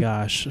 Oh my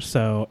gosh.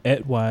 So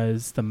it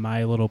was the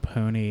My Little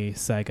Pony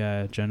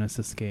Sega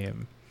Genesis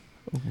game.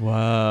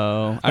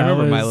 Whoa. I That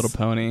remember My was- Little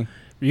Pony.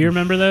 You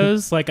remember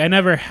those? Like I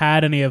never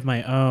had any of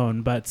my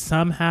own, but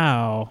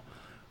somehow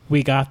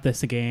we got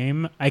this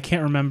game. I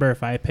can't remember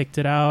if I picked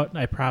it out.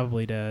 I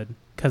probably did.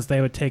 Because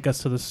they would take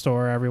us to the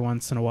store every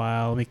once in a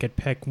while. And we could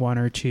pick one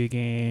or two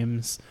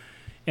games.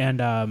 And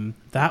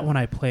that one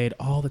I played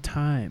all the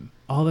time.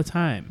 All the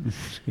time.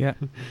 Yeah.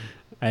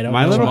 I don't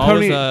My know Little why. Jamal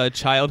Pony- was a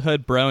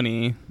childhood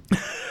brony.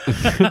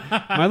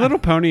 My Little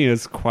Pony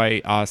is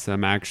quite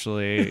awesome,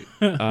 actually.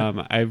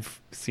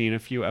 I've seen a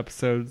few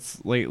episodes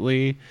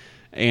lately,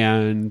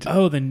 and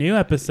Oh, the new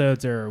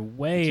episodes are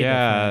way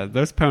different.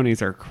 those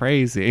ponies are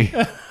crazy.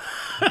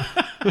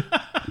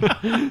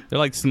 They're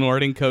like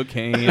snorting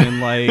cocaine and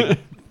like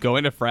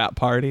going to frat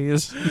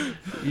parties.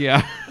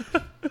 Yeah.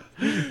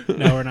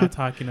 No, we're not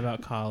talking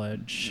about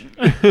college.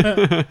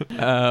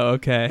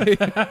 Okay.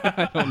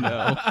 I don't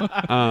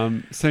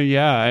know. So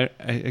yeah,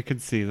 I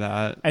could see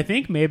that. I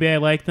think maybe I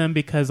like them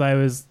because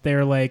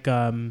they're like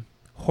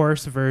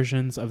horse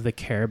versions of the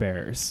Care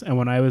Bears. And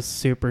when I was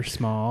super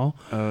small,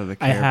 Oh, the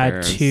I Care had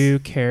Bears. 2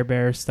 Care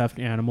Bear stuffed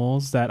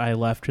animals that I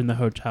left in the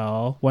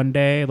hotel one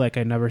day. Like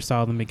I never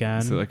saw them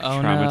again. So like a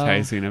Oh, no.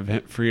 traumatizing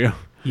event for you,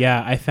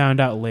 Yeah, I found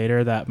out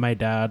later that my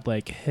dad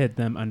like hid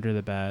them under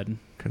the bed.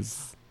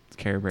 because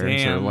Care Bears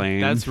are Damn,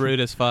 lame. that's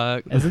rude as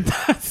fuck. Isn't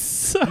that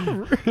so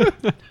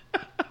rude?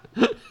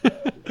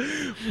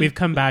 We've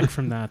come back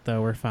from that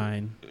though. We're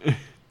fine.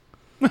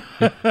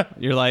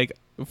 You're like,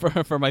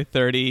 for my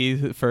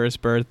 31st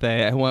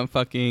birthday, I want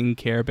fucking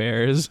Care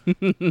Bears.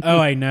 Oh,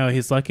 I know.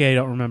 He's lucky I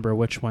don't remember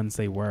which ones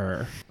they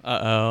were.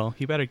 Uh-oh.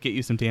 He better get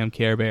you some damn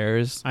Care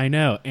Bears. I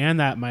know. And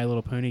that My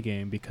Little Pony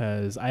game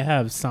because I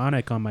have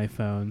Sonic on my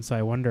phone. So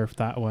I wonder if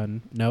that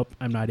one. Nope.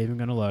 I'm not even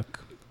going to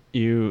look.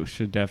 You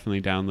should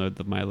definitely download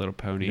the My Little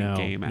Pony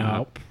game app.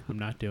 Nope. I'm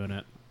not doing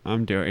it.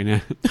 I'm doing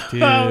it.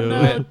 Do Oh,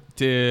 no. it.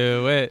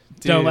 Do it.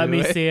 Don't let me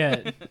it. see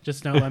it.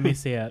 Just don't let me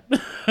see it.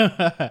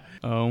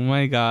 Oh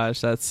my gosh,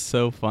 that's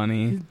so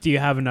funny. Do you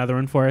have another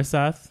one for us,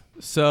 Seth?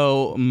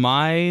 So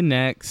my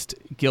next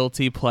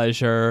guilty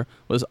pleasure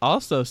was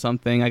also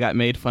something I got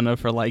made fun of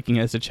for liking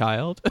as a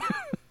child.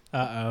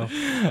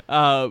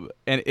 Uh-oh.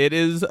 And it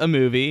is a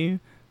movie.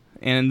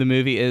 And the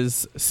movie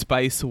is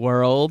Spice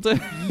World.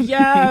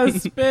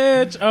 Yes,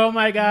 bitch. Oh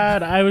my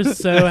God. I was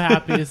so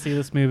happy to see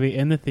this movie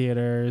in the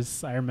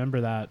theaters. I remember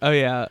that. Oh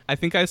yeah, I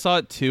think I saw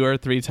it 2 or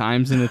 3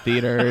 times in the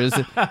theaters,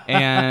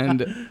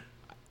 and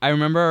I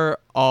remember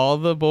all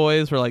the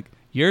boys were like,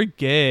 "You're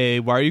gay.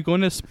 Why are you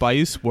going to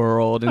Spice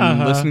World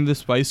and listening to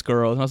Spice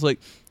Girls?" And I was like,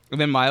 and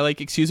then my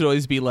like excuse would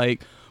always be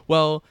like,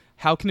 "Well,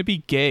 how can it be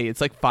gay? It's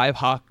like 5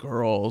 hot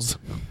girls."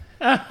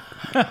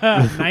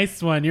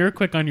 Nice one. You were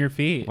quick on your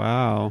feet.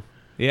 Wow.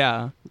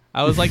 Yeah,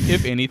 I was like,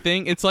 if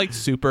anything, it's like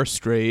super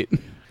straight.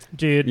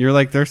 Dude. You're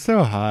like, they're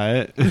so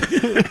hot.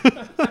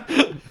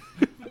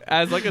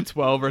 As like a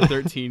 12 or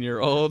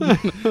 13-year-old,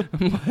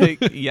 I'm like,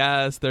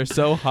 yes, they're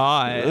so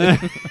hot.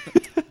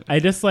 I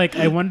just like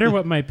I wonder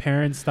what my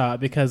parents thought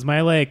because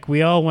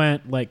we all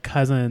went like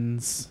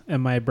cousins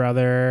and my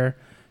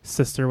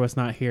sister was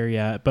not here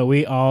yet, but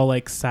we all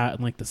like sat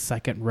in like the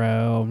second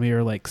row and we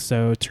were like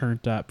so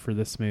turned up for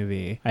this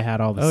movie. I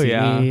had all the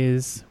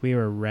CDs. Yeah. We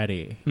were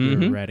ready. We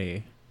were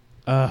ready.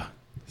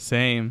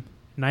 Same.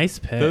 Nice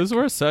pick. Those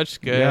were such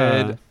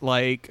good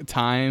like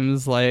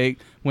times, like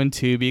when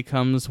 2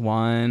 becomes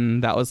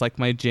 1. That was like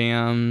my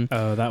jam.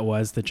 Oh, that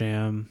was the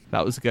jam.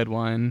 That was a good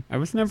one. I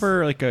was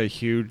never like a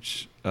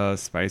huge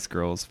Spice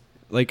Girls.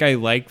 Like I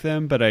like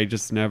them, but I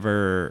just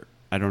never.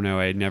 I don't know.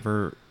 I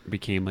never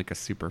became like a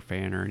super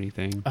fan or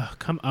anything. Oh,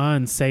 come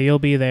on. Say You'll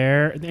Be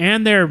There.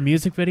 And their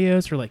music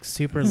videos were like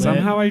super lit.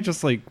 Somehow I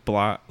just like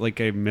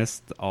I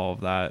missed all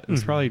of that. It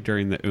was probably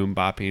during the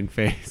bopping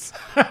phase.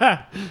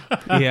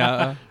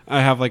 Yeah. I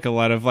have like a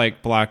lot of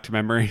like blocked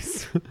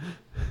memories.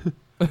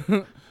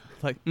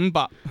 Like,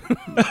 bop.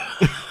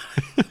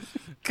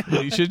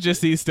 You should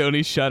just see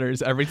Stoney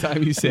shudders every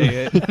time you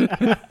say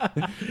it.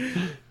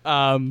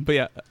 But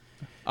yeah.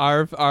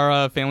 Our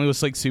family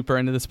was like super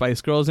into the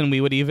Spice Girls, and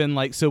we would even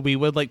we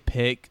would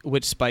pick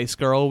which Spice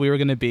Girl we were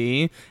gonna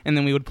be, and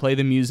then we would play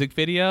the music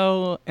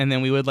video, and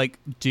then we would like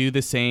do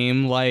the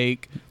same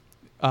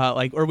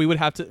or we would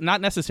have to,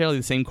 not necessarily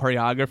the same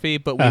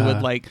choreography, but we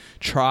would like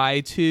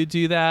try to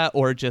do that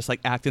or just like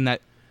act in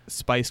that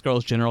Spice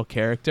Girls general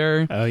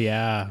character. Oh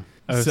yeah.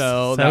 Oh,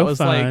 so that was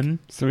fun. Like,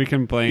 so we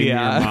can blame your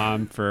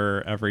mom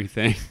for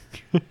everything.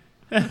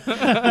 But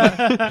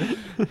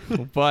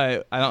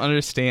I don't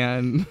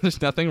understand.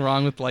 There's nothing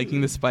wrong with liking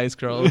the Spice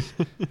Girls.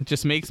 It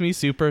just makes me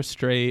super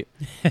straight.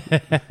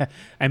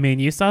 I mean,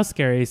 you saw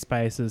Scary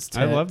Spice's tits.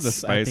 I love the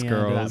Spice at the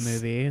Girls. End of that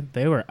movie.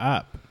 They were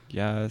up.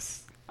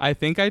 Yes. I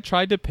think I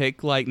tried to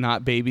pick like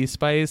not Baby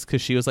Spice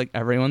because she was like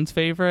everyone's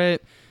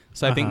favorite.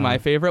 So I think my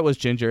favorite was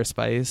Ginger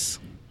Spice.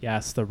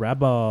 Yes, the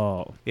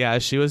rebel. Yeah,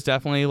 she was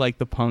definitely like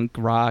the punk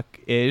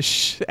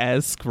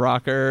rock-ish-esque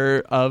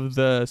rocker of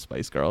the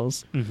Spice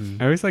Girls. Mm-hmm.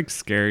 I always like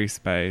Scary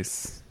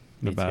Spice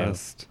the Me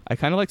best. too. I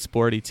kind of like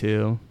Sporty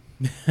too.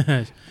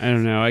 I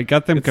don't know. I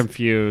got them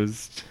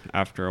confused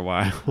after a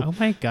while. Oh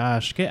my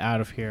gosh, get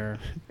out of here.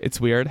 It's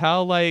weird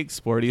how like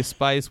Sporty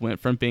Spice went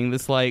from being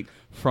this like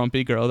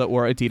frumpy girl that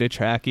wore Adidas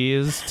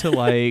trackies to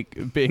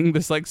like being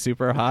this like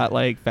super hot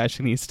like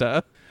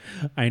fashionista.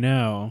 I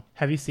know.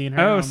 Have you seen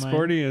her? Oh, online?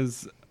 Sporty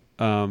is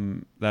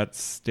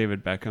that's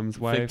David Beckham's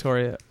wife.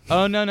 Victoria.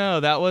 Oh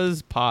no, that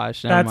was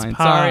Posh. Never That's mind.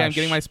 Posh. Sorry, I'm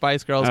getting my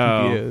Spice Girls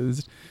Oh.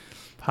 confused.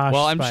 Posh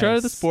Well, I'm sure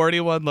the Spice. Sporty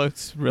one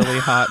looks really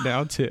hot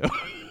now too.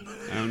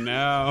 Oh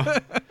no.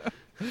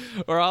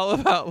 We're all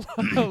about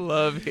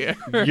love here.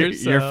 You're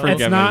So-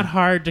 forgiven. It's not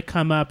hard to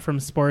come up from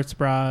sports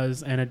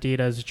bras and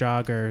Adidas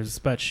joggers,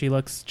 but she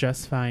looks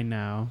just fine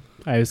now.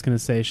 I was going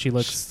to say she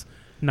looks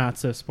not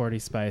so sporty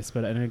spice,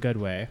 but in a good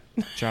way.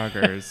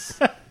 Joggers.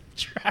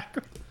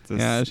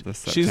 Yeah,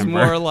 this she's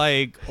September. more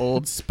like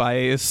Old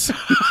Spice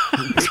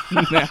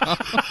now.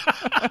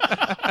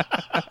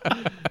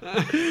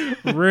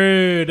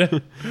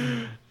 Rude.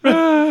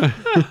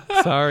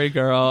 Sorry,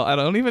 girl. I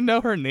don't even know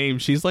her name.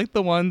 She's like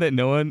the one that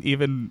no one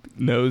even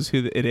knows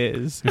who it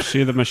is. Is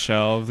she the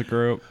Michelle of the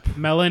group?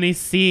 Melanie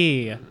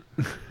C.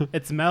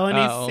 It's Melanie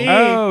Oh. C.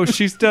 Oh,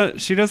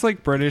 she does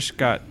like Britain's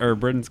Got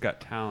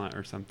Talent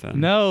or something.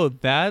 No,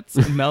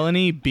 that's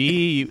Melanie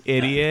B, you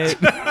idiot.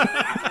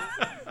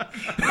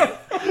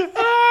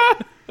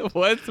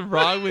 What's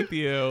wrong with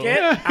you?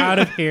 Get out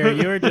of here.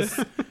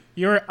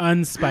 You're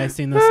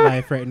unspicing this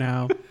life right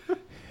now.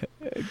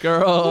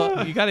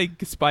 Girl, you gotta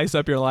spice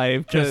up your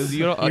life because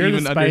you don't You're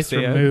even the spice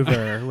understand.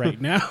 remover right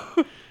now.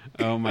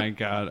 Oh my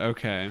god.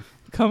 Okay.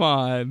 Come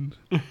on.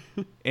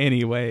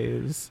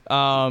 Anyways,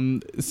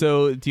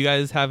 so do you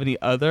guys have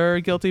any other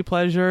guilty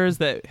pleasures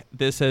that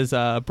this has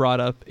brought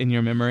up in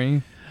your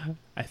memory?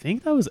 I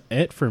think that was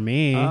it for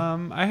me.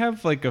 I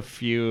have like a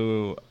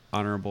few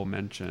honorable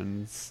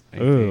mentions. I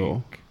Ooh.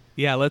 think.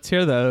 Yeah, let's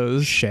hear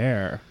those.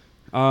 Share.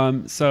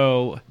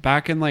 So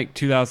back in like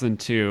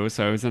 2002,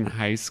 so I was in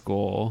high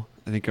school.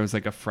 I think I was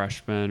like a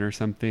freshman or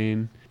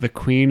something. The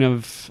queen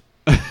of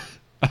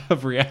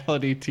of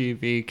reality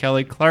TV,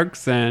 Kelly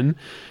Clarkson,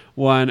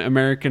 won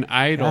American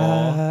Idol,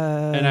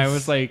 and I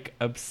was like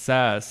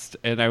obsessed.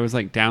 And I was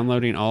like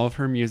downloading all of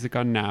her music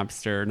on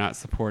Napster, not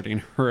supporting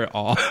her at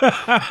all. But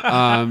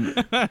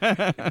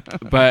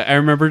I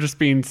remember just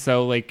being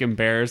so like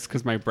embarrassed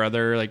because my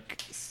brother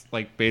like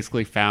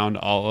basically found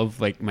all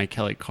of like my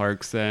Kelly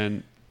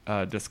Clarkson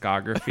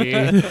discography,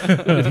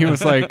 and he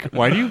was like,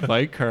 "Why do you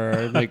like her?"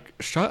 I'm like,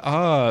 shut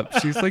up,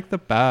 she's like the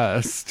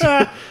best.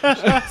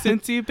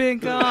 Since you've been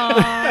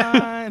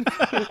gone,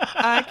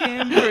 I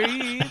can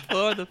breathe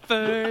for the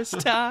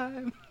first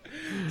time.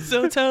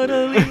 So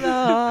totally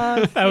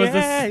lost. That was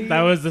Yeah,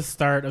 that was the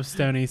start of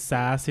Stoney's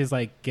sass. He's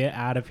like, "Get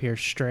out of here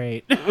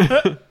straight."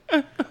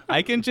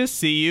 I can just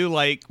see you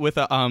like with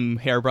a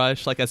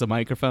hairbrush, like as a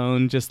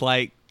microphone, just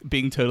like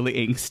being totally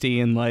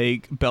angsty and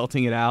like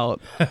belting it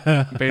out.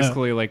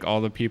 Basically, like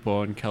all the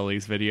people in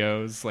Kelly's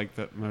videos, like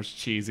the most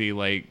cheesy,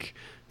 like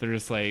they're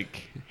just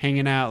like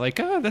hanging out, like,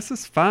 "Oh, this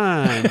is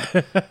fun."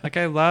 Like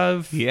I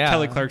love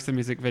Kelly Clarkson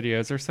music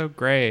videos; they're so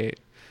great.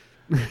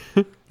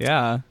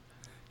 Yeah.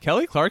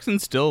 Kelly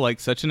Clarkson's still like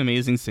such an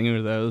amazing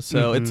singer though,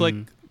 so it's like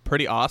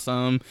pretty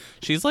awesome.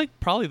 She's like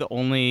probably the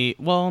only,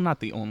 well,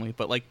 not the only,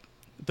 but like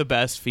the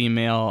best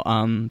female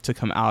to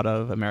come out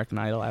of American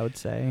Idol, I would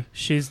say.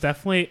 She's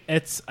definitely,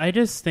 I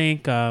just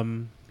think,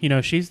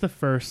 she's the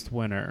first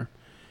winner,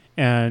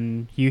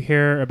 and you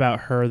hear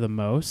about her the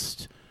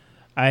most.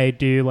 I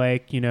do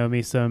like,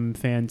 me some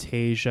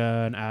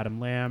Fantasia and Adam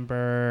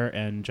Lambert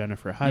and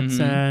Jennifer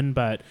Hudson,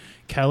 but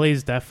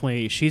Kelly's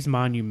definitely, she's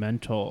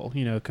monumental,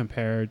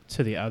 compared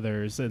to the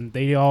others, and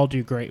they all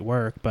do great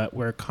work, but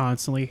we're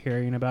constantly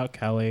hearing about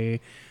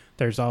Kelly.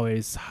 There's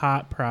always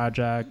hot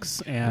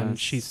projects, and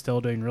she's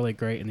still doing really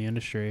great in the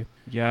industry.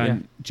 Yeah. Yeah.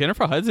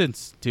 Jennifer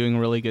Hudson's doing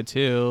really good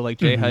too. Like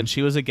J Hud,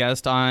 she was a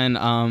guest on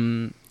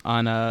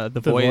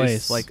The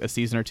Voice like a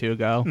season or two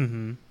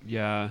ago.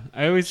 Yeah.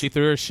 She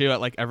threw her shoe at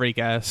like every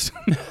guest,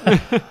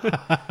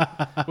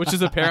 which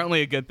is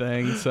apparently a good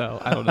thing. So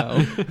I don't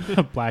know.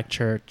 Black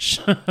church.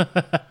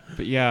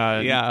 But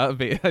yeah.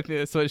 But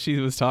that's what she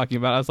was talking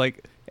about. I was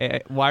like,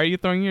 hey, why are you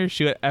throwing your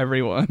shoe at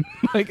everyone?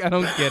 Like, I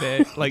don't get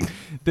it. Like,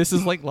 this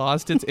is like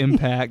lost its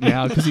impact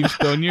now because you've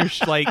thrown your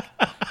like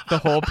the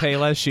whole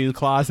Payless shoe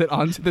closet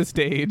onto the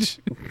stage.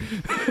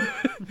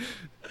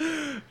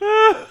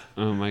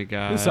 Oh my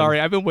god. Sorry,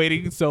 I've been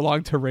waiting so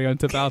long to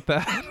rant about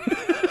that.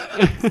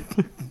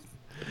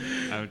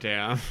 Oh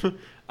damn.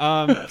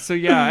 So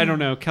yeah, I don't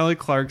know. Kelly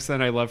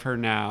Clarkson, I love her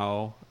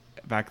now.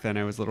 Back then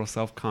I was a little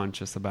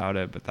self-conscious about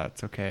it, but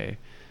that's okay.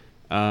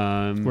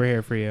 We're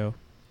here for you.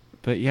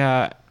 But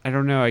yeah, I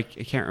don't know. I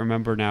can't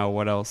remember now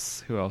who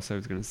else I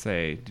was going to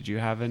say. Did you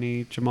have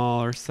any,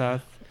 Jamal or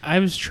Seth? I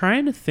was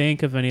trying to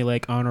think of any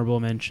like honorable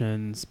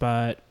mentions,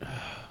 but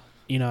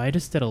I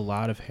just did a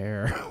lot of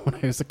hair when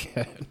I was a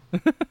kid.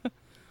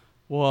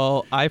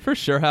 Well, I for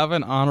sure have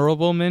an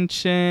honorable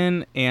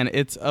mention, and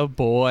it's a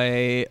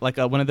boy, like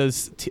one of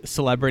those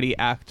celebrity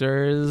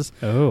actors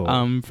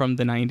from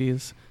the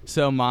 90s.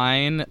 So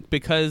mine,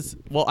 because,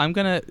 well, I'm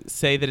going to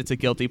say that it's a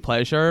guilty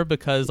pleasure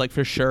because, like,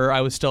 for sure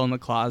I was still in the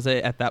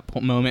closet at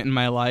that moment in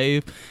my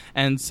life.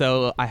 And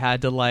so I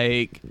had to,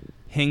 like,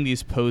 hang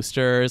these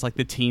posters, like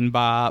the Teen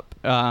Bop,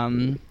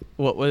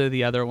 what are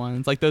the other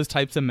ones? Like those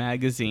types of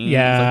magazines.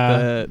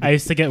 Yeah, like I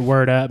used to get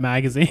Word Up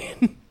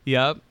magazine.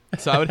 Yep.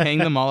 So I would hang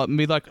them all up and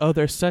be like, "Oh,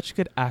 they're such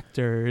good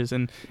actors,"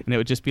 and it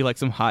would just be like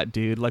some hot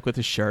dude like with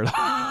his shirt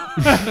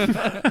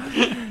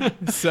on.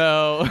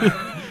 So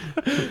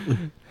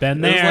been it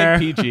was there. like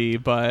PG,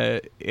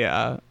 but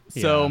yeah.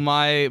 So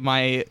Yeah.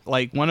 my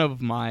like one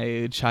of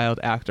my child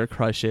actor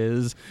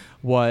crushes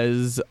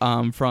was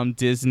from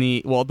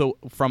Disney. Well,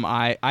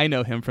 I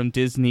know him from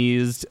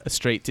Disney's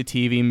straight to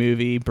TV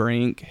movie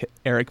Brink.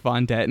 Eric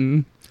Von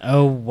Detten.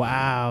 Oh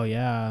wow,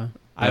 yeah.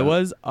 I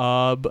was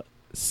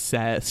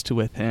obsessed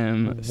with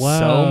him Whoa.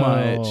 so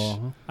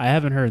much. I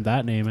haven't heard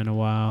that name in a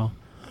while.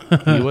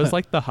 He was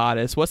like the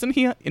hottest, wasn't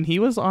he? And he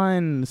was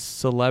on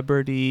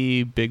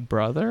Celebrity Big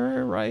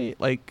Brother, right?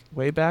 Like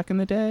way back in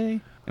the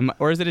day.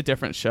 Or is it a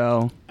different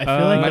show? I feel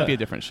It like might be a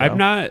different show. I'm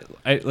not.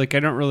 I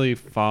don't really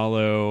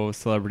follow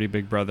Celebrity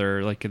Big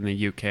Brother like in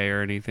the UK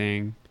or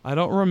anything. I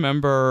don't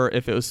remember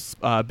if it was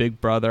Big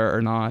Brother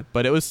or not,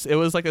 but it was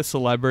like a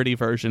celebrity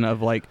version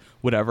of like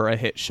whatever a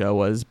hit show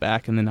was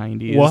back in the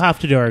 90s. we'll have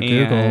to do our And-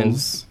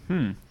 Googles.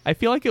 I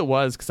feel like it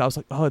was because I was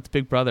like, oh, it's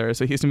Big Brother,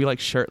 so he's gonna be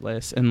like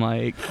shirtless, and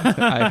like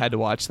I had to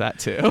watch that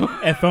too.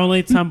 If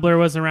only Tumblr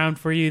was around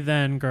for you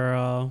then,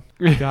 girl.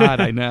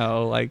 God, I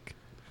know. Like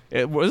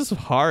it was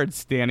hard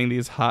standing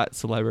these hot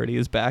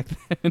celebrities back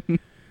then.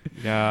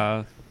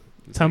 Yeah.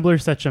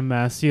 Tumblr's such a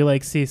mess. You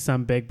like see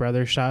some Big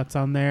Brother shots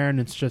on there, and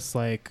it's just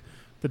like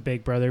the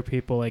Big Brother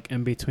people like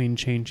in between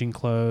changing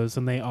clothes,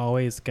 and they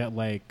always get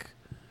like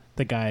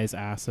the guys'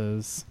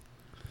 asses.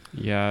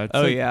 Yeah. It's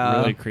Oh, like, yeah.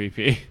 really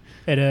creepy.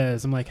 It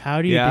is. I'm like,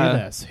 how do you Yeah. do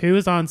this? Who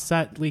is on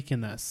set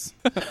leaking this?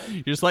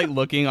 You're just like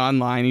looking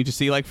online, you just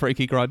see like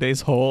Frankie Grande's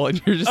hole, and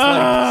you're just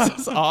like,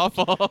 this is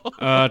awful.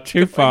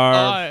 Too far.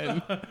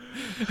 God.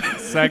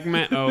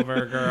 Segment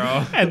over,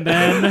 girl. And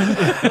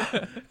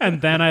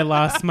then I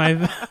lost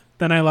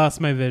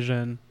my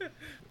vision.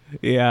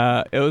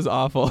 Yeah, it was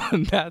awful.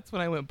 And that's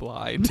when I went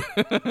blind.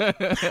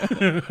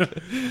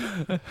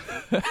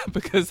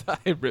 Because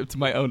I ripped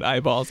my own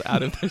eyeballs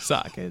out of their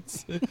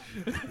sockets.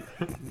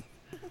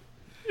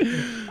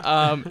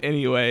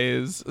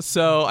 Anyways,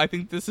 so I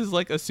think this is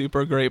like a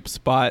super great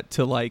spot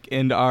to like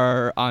end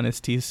our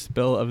honesty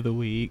spill of the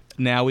week.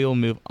 Now we will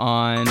move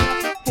on.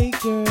 Hey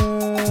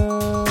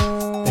girl.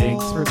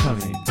 Thanks for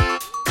coming.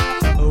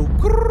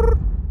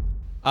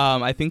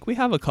 I think we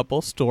have a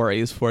couple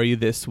stories for you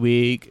this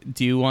week.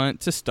 Do you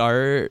want to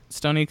start,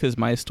 Stoney? Because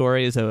my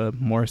story is a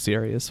more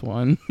serious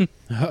one.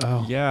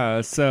 Uh-oh.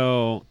 Yeah,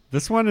 so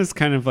this one is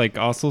kind of like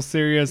also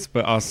serious,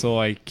 but also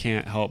I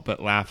can't help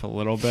but laugh a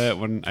little bit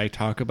when I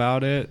talk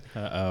about it.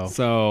 Uh-oh.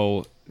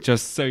 So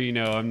just so you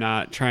know, I'm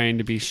not trying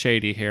to be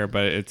shady here,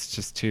 but it's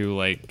just too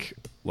like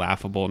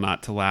laughable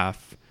not to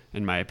laugh,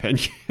 in my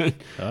opinion.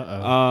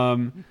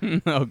 Uh-oh.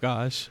 Oh,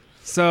 gosh.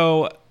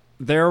 So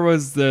there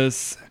was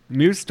this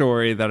news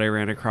story that I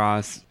ran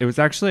across. It was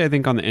actually, I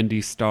think, on the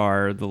Indy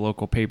Star, the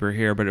local paper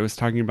here, but it was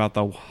talking about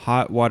the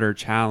hot water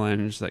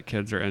challenge that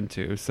kids are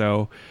into.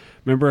 So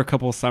remember a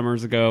couple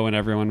summers ago when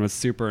everyone was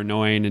super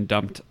annoying and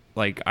dumped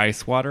like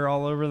ice water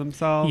all over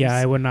themselves? Yeah,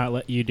 I would not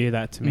let you do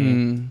that to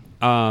me.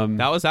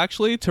 That was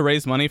actually to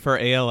raise money for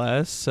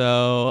ALS,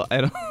 so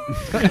I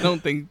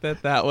don't think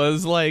that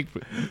was like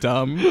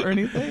dumb or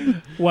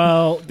anything.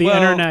 Well, the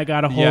internet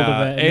got a hold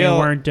of it, and they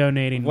weren't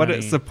donating what money.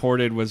 it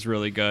supported was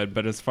really good,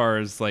 but as far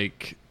as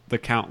like the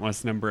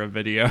countless number of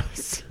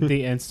videos,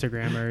 The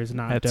Instagrammers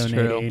not That's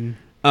donating.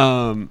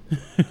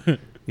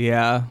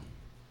 Yeah.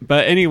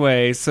 But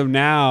anyway, so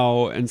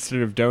now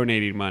instead of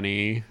donating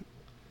money,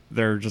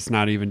 they're just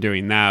not even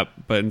doing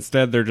that, but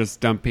instead they're just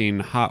dumping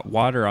hot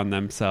water on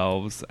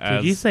themselves.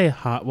 Did you say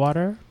hot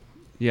water?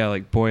 Yeah,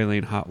 like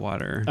boiling hot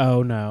water.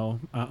 Oh, no.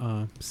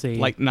 See.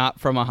 Like not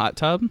from a hot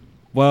tub?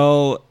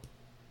 Well,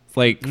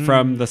 like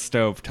from the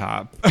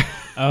stovetop.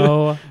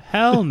 Oh,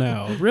 hell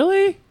no.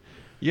 Really?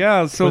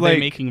 Yeah, so Were like they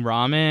making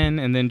ramen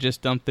and then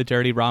just dump the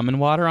dirty ramen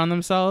water on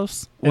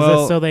themselves? Is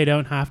Well- it so they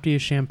don't have to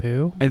use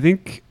shampoo? I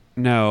think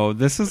no,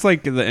 this is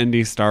like the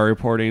Indy Star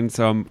reporting,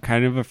 so I'm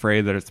kind of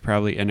afraid that it's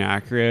probably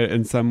inaccurate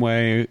in some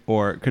way,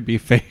 or it could be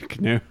fake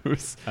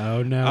news.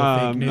 Oh,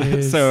 no. Fake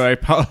news. So I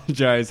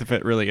apologize if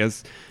it really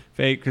is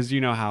fake, because you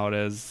know how it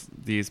is.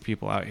 These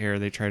people out here,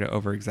 they try to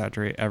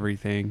over-exaggerate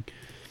everything.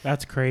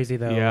 That's crazy,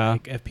 though. Yeah.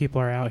 Like, if people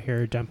are out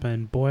here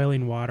dumping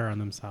boiling water on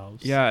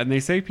themselves. Yeah, and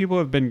they say people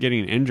have been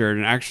getting injured,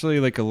 and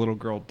actually like a little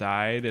girl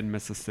died in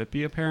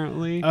Mississippi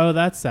apparently Oh,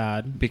 that's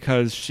sad.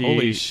 because she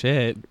Holy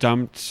shit.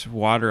 dumped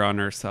water on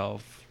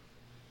herself.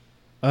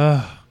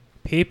 Ugh.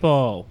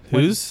 People.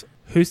 Who's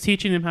Who's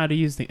teaching them how to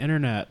use the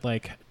internet?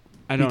 Like,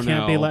 I don't you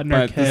can't know, be letting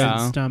our but kids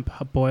Yeah. dump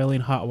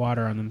boiling hot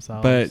water on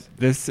themselves. But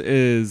this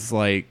is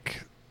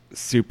like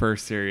super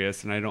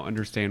serious, and I don't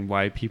understand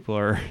why people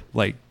are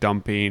like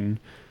dumping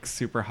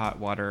super hot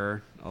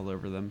water all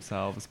over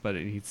themselves, but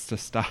it needs to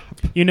stop.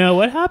 you know,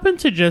 what happened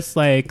to just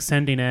like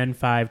sending in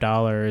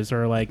 $5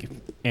 or like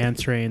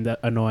answering the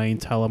annoying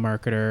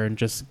telemarketer and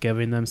just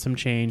giving them some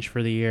change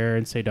for the year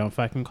and say, don't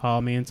fucking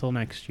call me until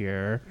next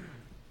year,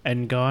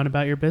 and go on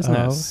about your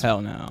business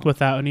hell no.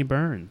 without any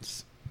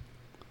burns?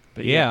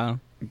 But Yeah.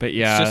 but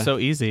yeah. It's just so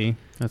easy.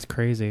 That's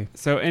crazy.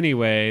 So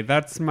anyway,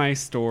 that's my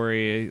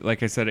story.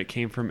 Like I said, it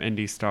came from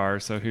Indy Star,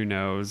 so who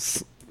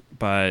knows?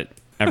 But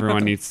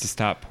everyone needs to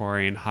stop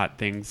pouring hot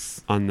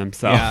things on Yeah.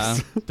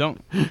 themselves.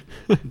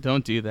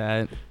 Don't do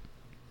that.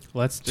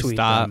 Let's Just tweet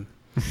stop. them.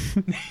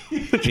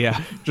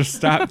 Yeah. Just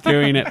stop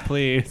doing it,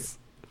 please.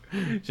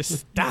 Just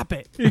stop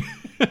it.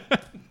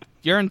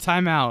 You're in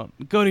timeout.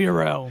 Go to your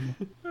room.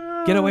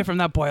 Get away from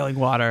that boiling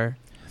water.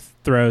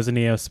 Throws a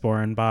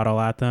Neosporin bottle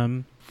at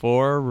them.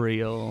 For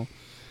real.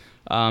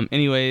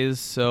 Anyways,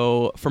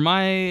 so for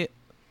my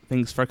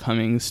Thanks for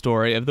Coming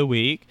story of the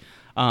week,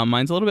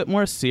 mine's a little bit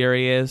more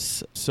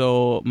serious.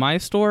 So my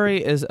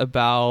story is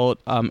about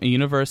a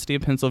University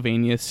of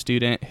Pennsylvania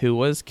student who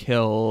was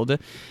killed.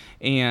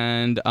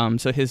 And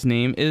so his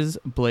name is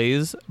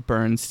Blaze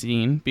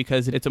Bernstein,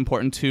 because it's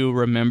important to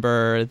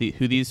remember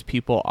who these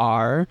people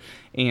are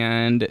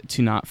and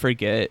to not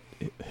forget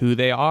who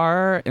they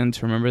are and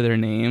to remember their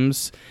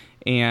names,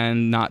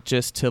 and not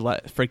just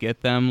to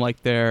forget them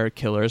like their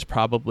killers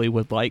probably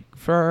would like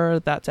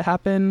for that to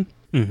happen.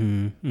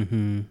 Mm-hmm.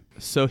 Mm-hmm.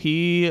 So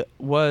he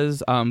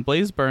was,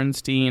 Blaze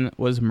Bernstein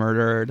was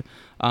murdered.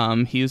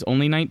 He was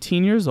only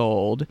 19 years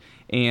old,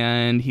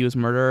 and he was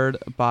murdered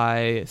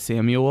by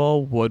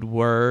Samuel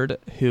Woodward,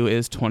 who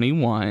is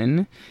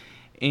 21.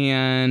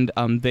 And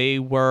they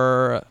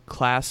were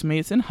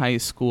classmates in high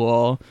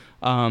school.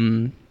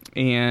 And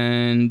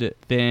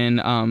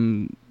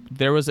then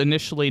there was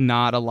initially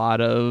not a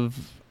lot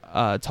of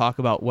talk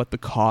about what the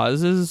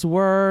causes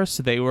were,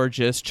 so they were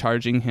just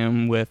charging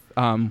him with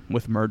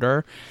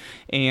murder.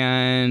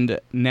 And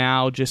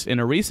now, just in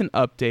a recent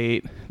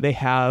update, they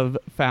have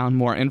found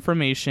more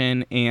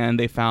information, and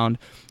they found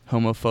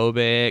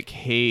homophobic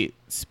hate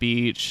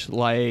speech,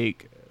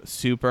 like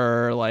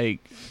super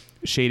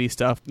shady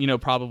stuff,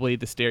 probably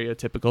the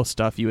stereotypical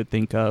stuff you would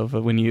think of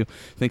when you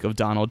think of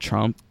Donald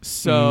Trump.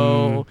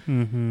 So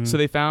so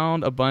they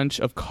found a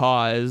bunch of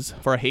cause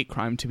for a hate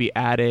crime to be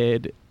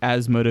added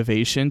as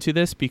motivation to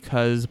this,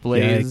 because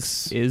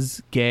Blaze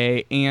is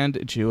gay and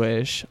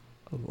Jewish,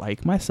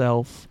 like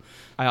myself.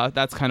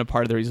 That's kind of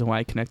part of the reason why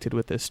I connected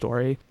with this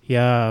story.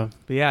 Yeah.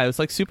 But yeah, it was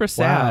super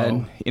sad.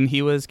 Wow. And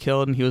he was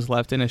killed, and he was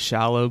left in a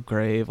shallow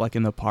grave,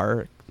 in the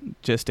park,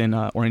 just in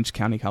Orange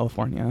County,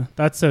 California.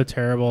 That's so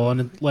terrible.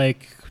 And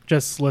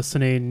just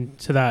listening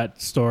to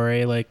that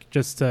story, I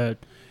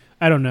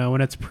don't know,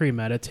 when it's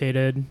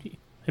premeditated,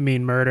 I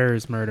mean, murder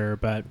is murder,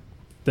 but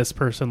this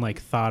person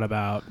thought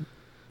about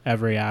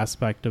every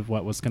aspect of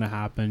what was going to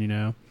happen,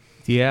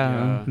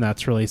 Yeah. And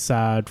that's really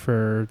sad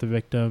for the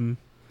victim.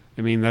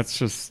 I mean, that's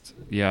just,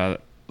 yeah.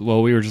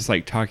 Well, we were just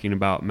talking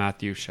about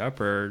Matthew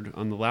Shepard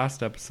on the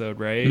last episode,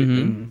 right?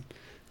 Mm-hmm. And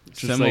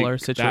it's just Similar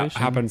situation. That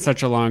happened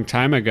such a long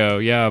time ago,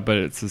 yeah, but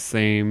it's the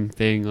same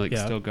thing,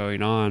 still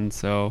going on.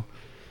 So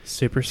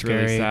super it's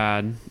scary. really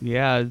sad.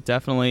 Yeah,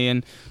 definitely.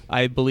 And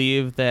I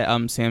believe that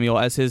Samuel,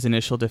 as his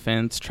initial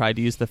defense, tried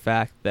to use the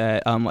fact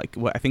that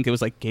I think it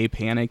was gay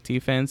panic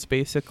defense,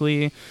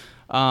 basically.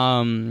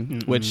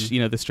 Which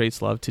the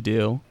straights love to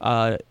do.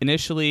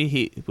 Initially,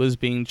 he was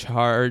being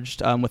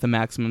charged with a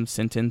maximum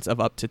sentence of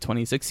up to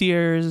 26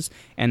 years,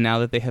 and now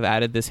that they have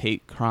added this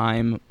hate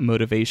crime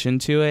motivation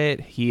to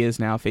it, he is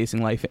now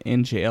facing life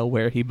in jail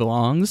where he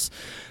belongs.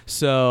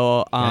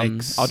 So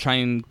I'll try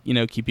and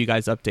keep you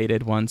guys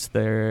updated once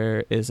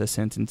there is a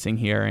sentencing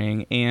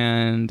hearing.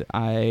 And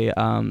I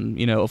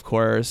of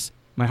course,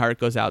 my heart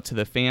goes out to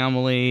the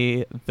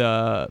family,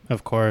 the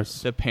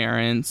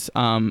parents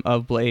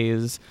of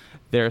Blaze.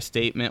 Their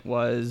statement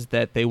was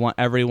that they want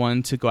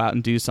everyone to go out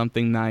and do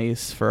something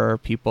nice for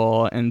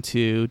people and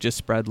to just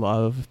spread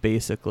love,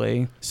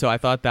 basically. So I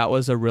thought that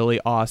was a really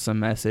awesome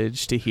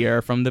message to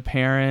hear from the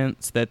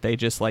parents, that they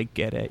just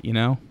get it,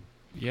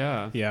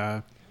 Yeah.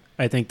 Yeah.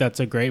 I think that's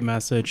a great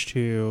message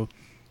to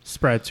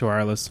spread to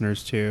our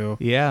listeners too.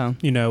 Yeah.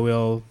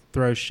 We'll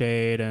throw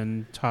shade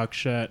and talk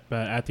shit,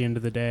 but at the end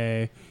of the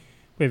day,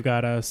 we've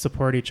got to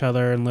support each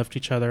other and lift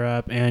each other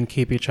up and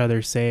keep each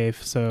other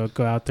safe. So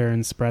go out there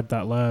and spread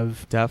that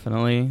love.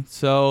 Definitely.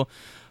 So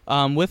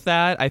with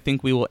that, I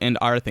think we will end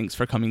our Thanks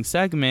for Coming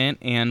segment,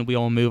 and we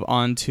will move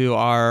on to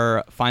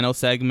our final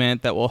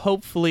segment that will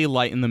hopefully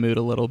lighten the mood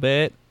a little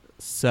bit.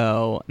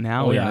 So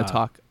now we're going to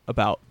talk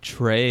about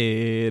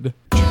trade.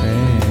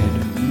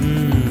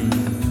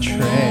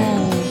 Trade.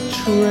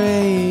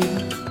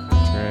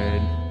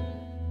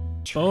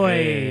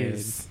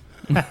 Boys.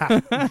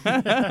 I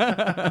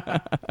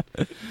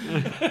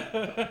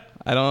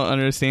don't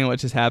understand what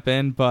just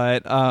happened,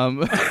 but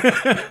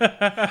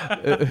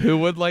who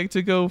would like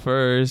to go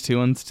first? Who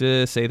wants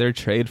to say their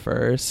trade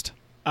first?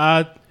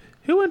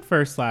 Who went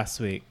first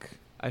last week?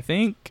 I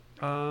think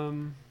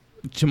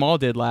Jamal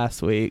did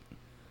last week.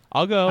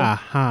 I'll go.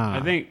 Uh-huh.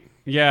 I think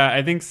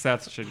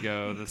Seth should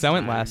go this time. I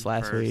went last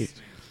first. week.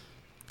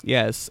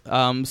 Yes.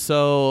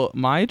 So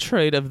my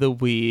trade of the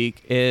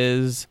week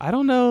is, I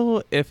don't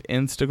know if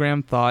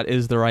Instagram thought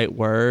is the right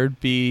word,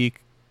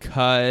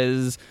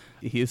 because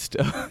he is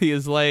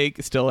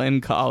still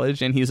in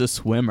college and he's a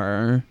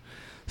swimmer.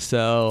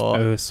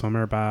 So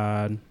swimmer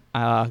bod.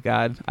 Oh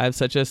God, I'm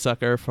such a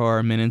sucker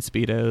for men in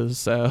Speedos.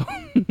 So,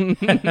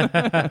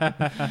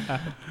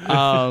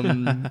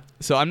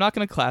 so I'm not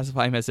going to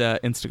classify him as an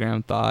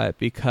Instagram thought,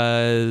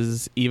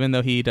 because even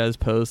though he does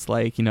post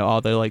like, you know,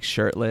 all the like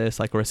shirtless,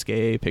 like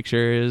risque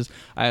pictures,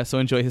 I also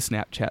enjoy his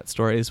Snapchat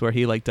stories where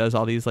he like does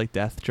all these like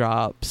death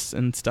drops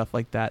and stuff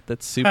like that.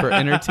 That's super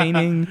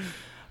entertaining.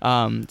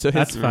 So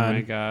That's fun. Oh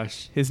my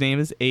gosh. his name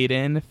is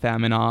Aiden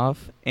Faminoff,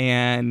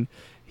 and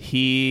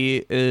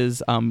he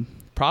is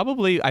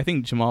probably, I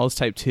think, Jamal's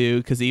type 2,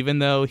 because even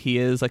though he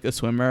is like a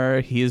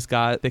swimmer, he's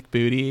got thick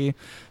booty,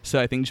 so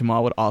I think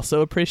Jamal would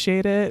also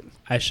appreciate it.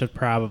 I should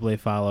probably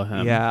follow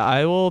him. Yeah,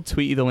 I will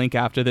tweet you the link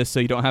after this, so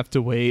you don't have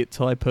to wait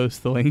till I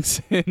post the links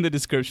in the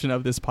description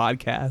of this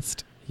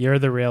podcast. You're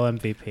the real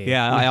MVP.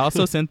 Yeah, I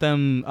also sent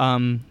them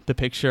the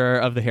picture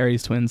of the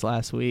Harry's twins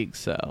last week,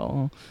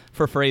 so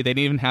for free. They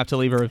didn't even have to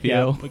leave a review.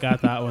 Yeah, we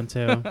got that one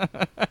too.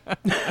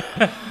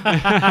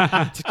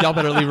 Y'all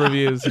better leave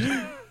reviews.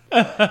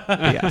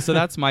 Yeah, so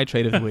that's my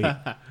trade of the week.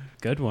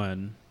 Good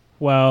one.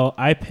 Well,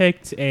 I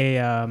picked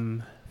a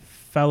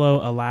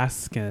fellow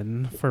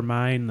Alaskan for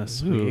mine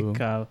this Ooh. week,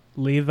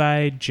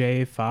 Levi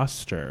J.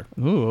 Foster.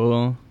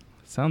 Ooh,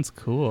 sounds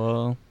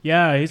cool.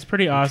 Yeah, he's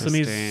pretty awesome.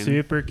 He's Interesting.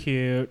 super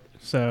cute.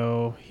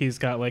 So he's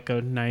got like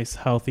a nice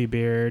healthy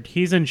beard.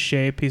 He's in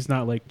shape. He's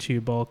not like too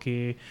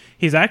bulky.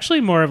 He's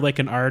actually more of like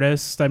an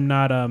artist. I'm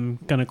not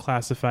gonna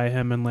classify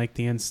him in like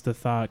the Insta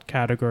Thought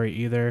category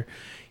either.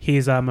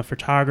 He's a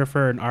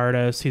photographer, an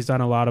artist. He's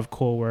done a lot of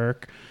cool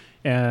work.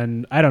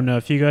 And I don't know,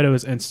 if you go to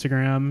his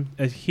Instagram,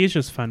 he's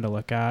just fun to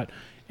look at.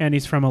 And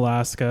he's from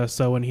Alaska,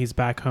 so when he's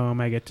back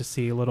home, I get to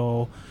see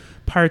little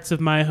parts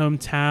of my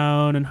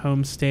hometown and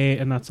home state,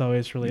 and that's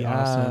always really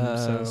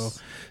awesome. So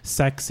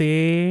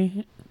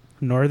sexy,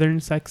 northern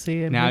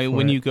sexy. I'm Now, here for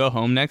when it. you go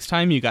home next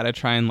time, you got to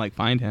try and like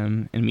find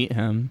him and meet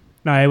him.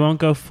 No, I won't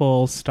go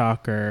full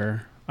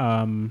stalker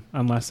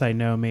unless I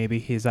know maybe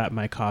he's at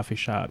my coffee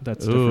shop.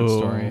 That's a different Ooh.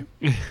 story.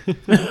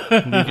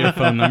 Leave your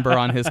phone number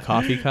on his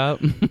coffee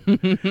cup. You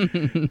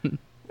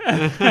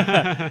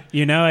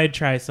know, I'd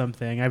try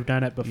something. I've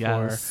done it before.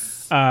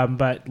 Yes.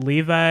 But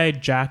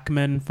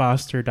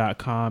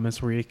LeviJackmanFoster.com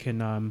is where you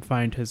can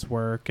find his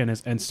work, and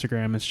his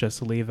Instagram is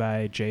just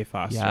Levi J.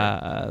 Foster.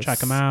 Yes.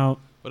 Check him out.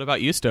 What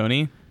about you,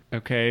 Stoney?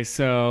 Okay,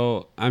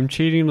 so I'm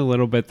cheating a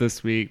little bit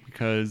this week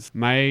because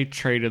my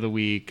trade of the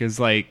week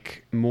is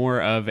like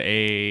more of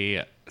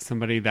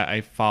somebody that I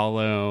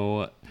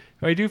follow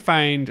who I do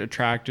find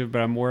attractive,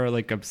 but I'm more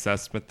like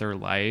obsessed with their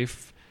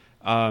life.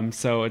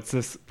 So it's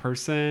this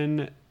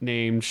person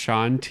named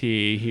Sean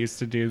T. He used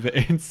to do the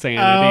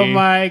Insanity. Oh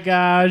my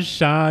gosh,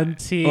 Sean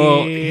T.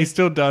 Well, he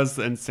still does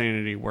the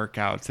Insanity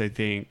workouts, I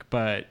think,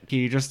 but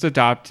he just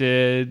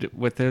adopted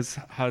with his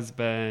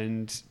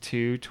husband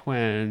 2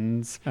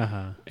 twins.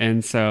 Uh-huh.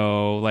 And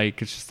so,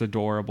 like, it's just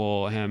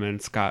adorable. Him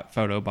and Scott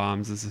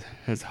Photobombs is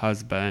his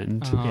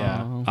husband.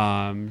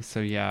 Yeah.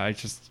 So yeah,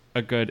 it's just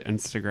a good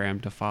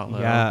Instagram to follow.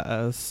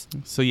 Yes.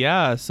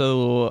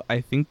 So I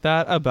think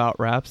that about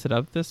wraps it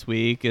up this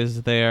week.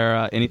 Is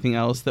there anything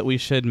else that we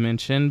should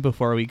mention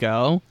before we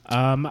go?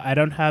 I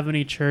don't have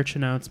any church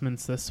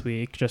announcements this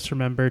week. Just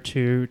remember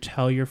to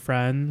tell your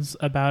friends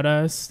about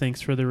us. Thanks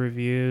for the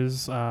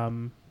reviews.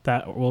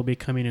 That will be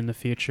coming in the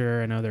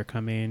future. I know they're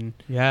coming.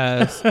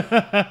 Yes.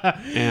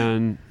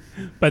 And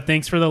But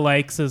thanks for the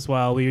likes as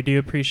well. We do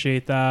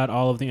appreciate that.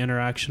 All of the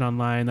interaction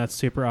online. That's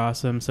super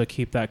awesome. So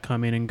keep that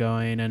coming and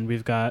going. And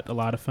we've got a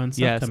lot of fun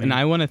stuff Yes, coming. and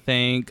I want to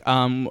thank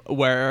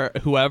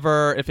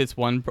whoever, if it's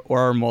one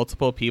or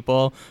multiple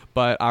people,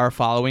 but our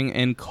following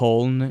in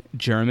Cologne,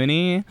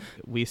 Germany.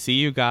 We see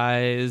you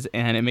guys,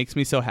 and it makes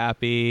me so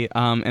happy.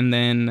 And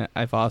then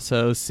I've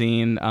also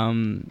seen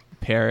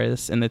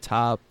Paris in the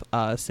top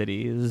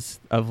cities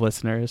of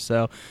listeners.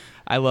 So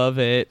I love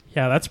it.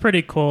 Yeah, that's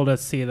pretty cool to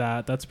see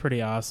that. That's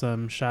pretty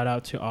awesome. Shout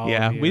out to all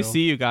Yeah, of you. we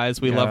see you guys.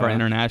 We love our Yeah.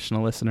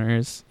 international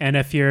listeners. And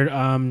if you're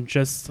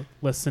just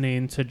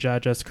listening to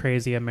judge us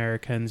crazy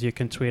Americans, you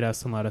can tweet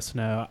us and let us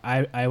know.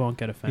 I won't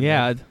get offended.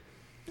 Yeah.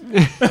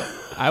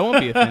 I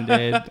won't be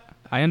offended.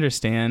 I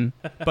understand.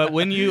 But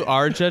when you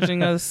are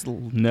judging us,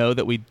 know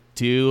that we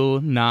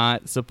do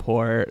not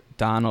support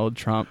Donald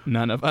Trump.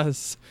 None of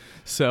us.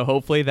 So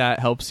hopefully that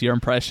helps your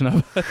impression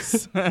of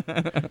us.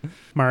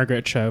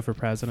 Margaret Cho for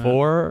president.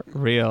 For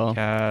real.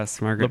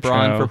 yes, Margaret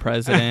LeBron Cho. for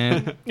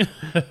president. Yes.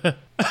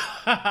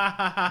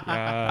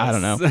 I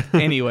don't know.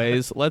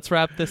 Anyways, let's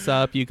wrap this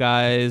up, you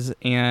guys.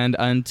 And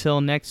until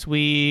next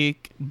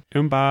week,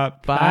 Bye.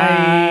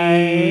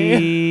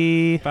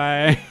 bye.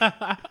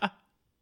 Bye.